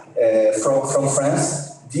US from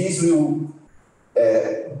France, this will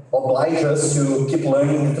oblige us to keep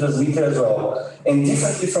learning the transmitter as well. And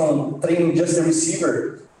differently from training just the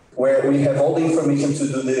receiver, where we have all the information to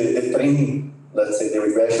do the training, let's say the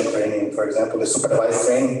regression training, for example, the supervised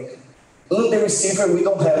training. In the receiver, we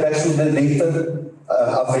don't have actually the data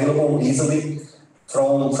available easily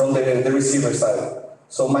from the receiver side.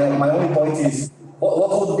 So my only point is,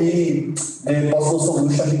 what would be the possible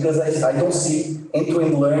solution? Because I don't see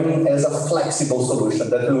end-to-end learning as a flexible solution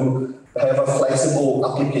that will have a flexible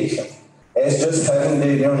application, as just having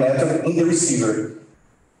the neural network in the receiver.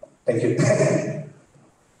 Thank you.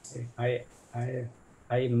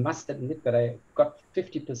 I must admit that I got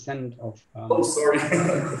 50% of. Oh, sorry.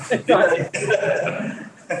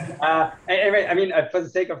 Anyway, I mean, for the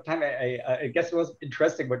sake of time, I guess it was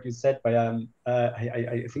interesting what you said, but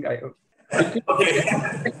I think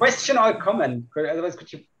a question or a comment. Otherwise,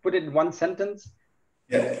 could you put it in one sentence?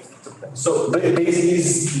 Yeah. So basically,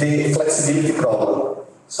 it's the flexibility problem.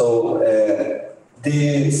 So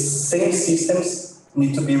the same systems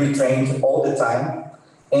need to be retrained all the time.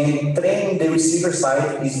 And training the receiver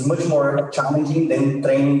side is much more challenging than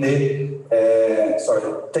training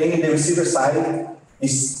training the receiver side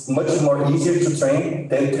is much more easier to train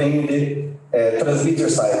than training the transmitter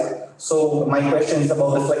side. So my question is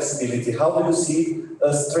about the flexibility. How do you see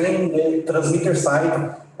us training the transmitter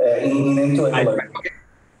side in end-to-end learning?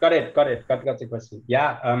 Got the question.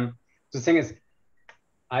 Yeah, the thing is,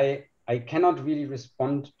 I cannot really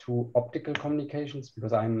respond to optical communications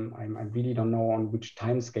because I really don't know on which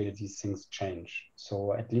time scale these things change.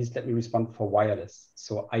 So at least let me respond for wireless.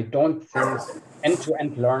 So I don't think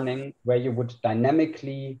end-to-end learning where you would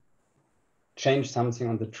dynamically change something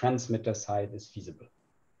on the transmitter side is feasible.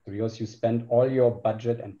 Because you spend all your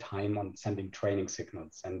budget and time on sending training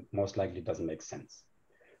signals, and most likely it doesn't make sense.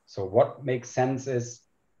 So what makes sense is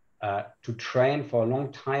to train for a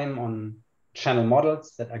long time on channel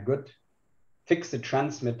models that are good, fix the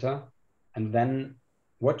transmitter, and then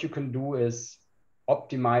what you can do is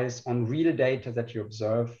optimize on real data that you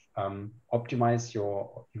observe, optimize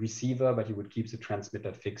your receiver, but you would keep the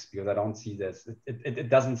transmitter fixed because I don't see this. It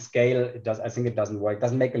doesn't scale. I think it doesn't work. It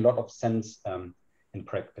doesn't make a lot of sense in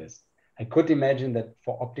practice. I could imagine that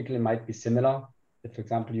for optical, it might be similar. That, for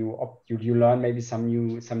example, you learn maybe some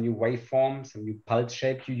new waveform, some new pulse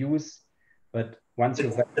shape you use, but once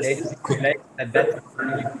you validate that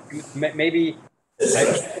maybe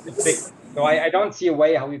so I don't see a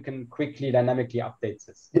way how you can quickly dynamically update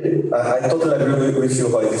this. I totally agree with you,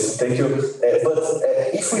 Roy. Thank you. But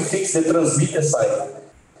if we fix the transmitter side,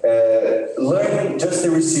 learning just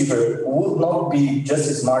the receiver would not be just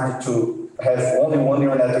as smart to have only one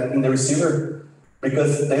neural network in the receiver,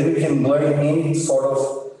 because then we can learn any sort of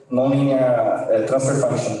nonlinear transfer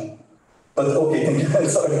function. But okay, thank you.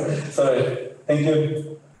 sorry. Thank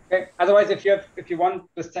you. Okay. Otherwise, if you want,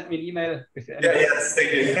 just send me an email. Yes,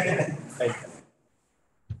 thank you. Right.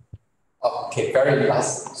 Okay, very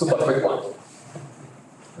last, super quick one.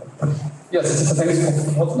 Yes,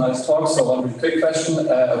 thanks for the nice talk. So one quick question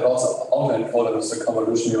about autoencoder with the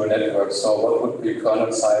convolution neural network. So what would be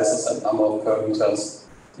kernel sizes and number of parameters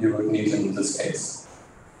you would need in this case?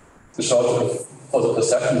 To show for the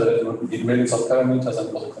perception that it would need millions of parameters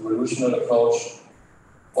and for the convolutional approach,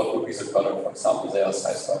 what would be the kernel, for example, their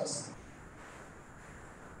size-wise?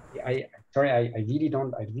 Sorry, I really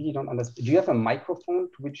don't understand. Do you have a microphone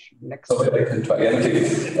to which next? So I can try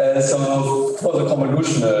again. So for the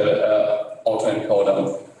convolutional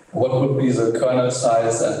autoencoder, what would be the kernel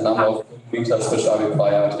size and number of parameters which are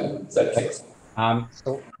required in that case?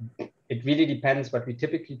 So it really depends, but we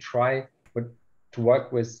typically try to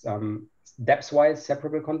work with depth-wise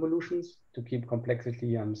separable convolutions to keep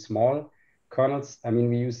complexity small. Kernels, I mean,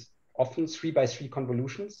 we use often 3x3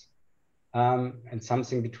 convolutions. And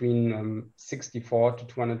something between 64 to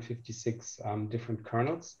 256 different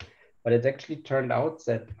kernels. But it actually turned out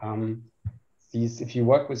that if you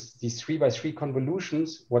work with these 3x3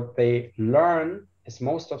 convolutions, what they learn is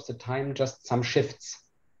most of the time just some shifts.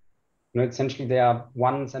 Essentially, they are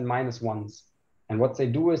ones and minus ones. And what they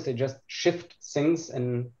do is they just shift things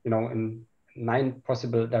in 9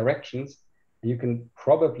 possible directions. And you can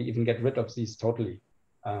probably even get rid of these totally.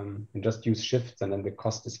 And just use shifts, and then the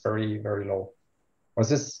cost is very, very low. Was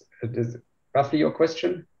this roughly your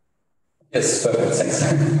question? Yes, perfect. Thanks.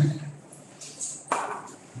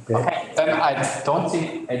 Okay, then I don't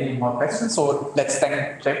see any more questions. So let's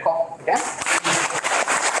thank Jacob again.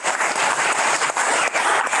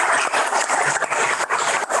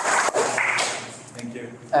 Thank you.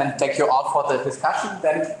 and thank you all for the discussion.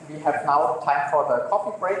 Then we have now time for the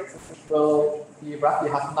coffee break, which will be roughly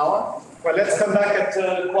half an hour. Well, let's come back at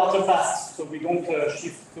 1/4, so we don't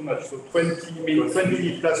shift too much. So 20 minutes,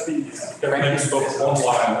 20 plus minutes. Can we stop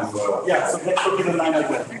online as well? Yeah, so let's go to the 9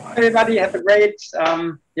 again. Everybody have a great, have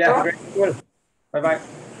a great school. Bye-bye.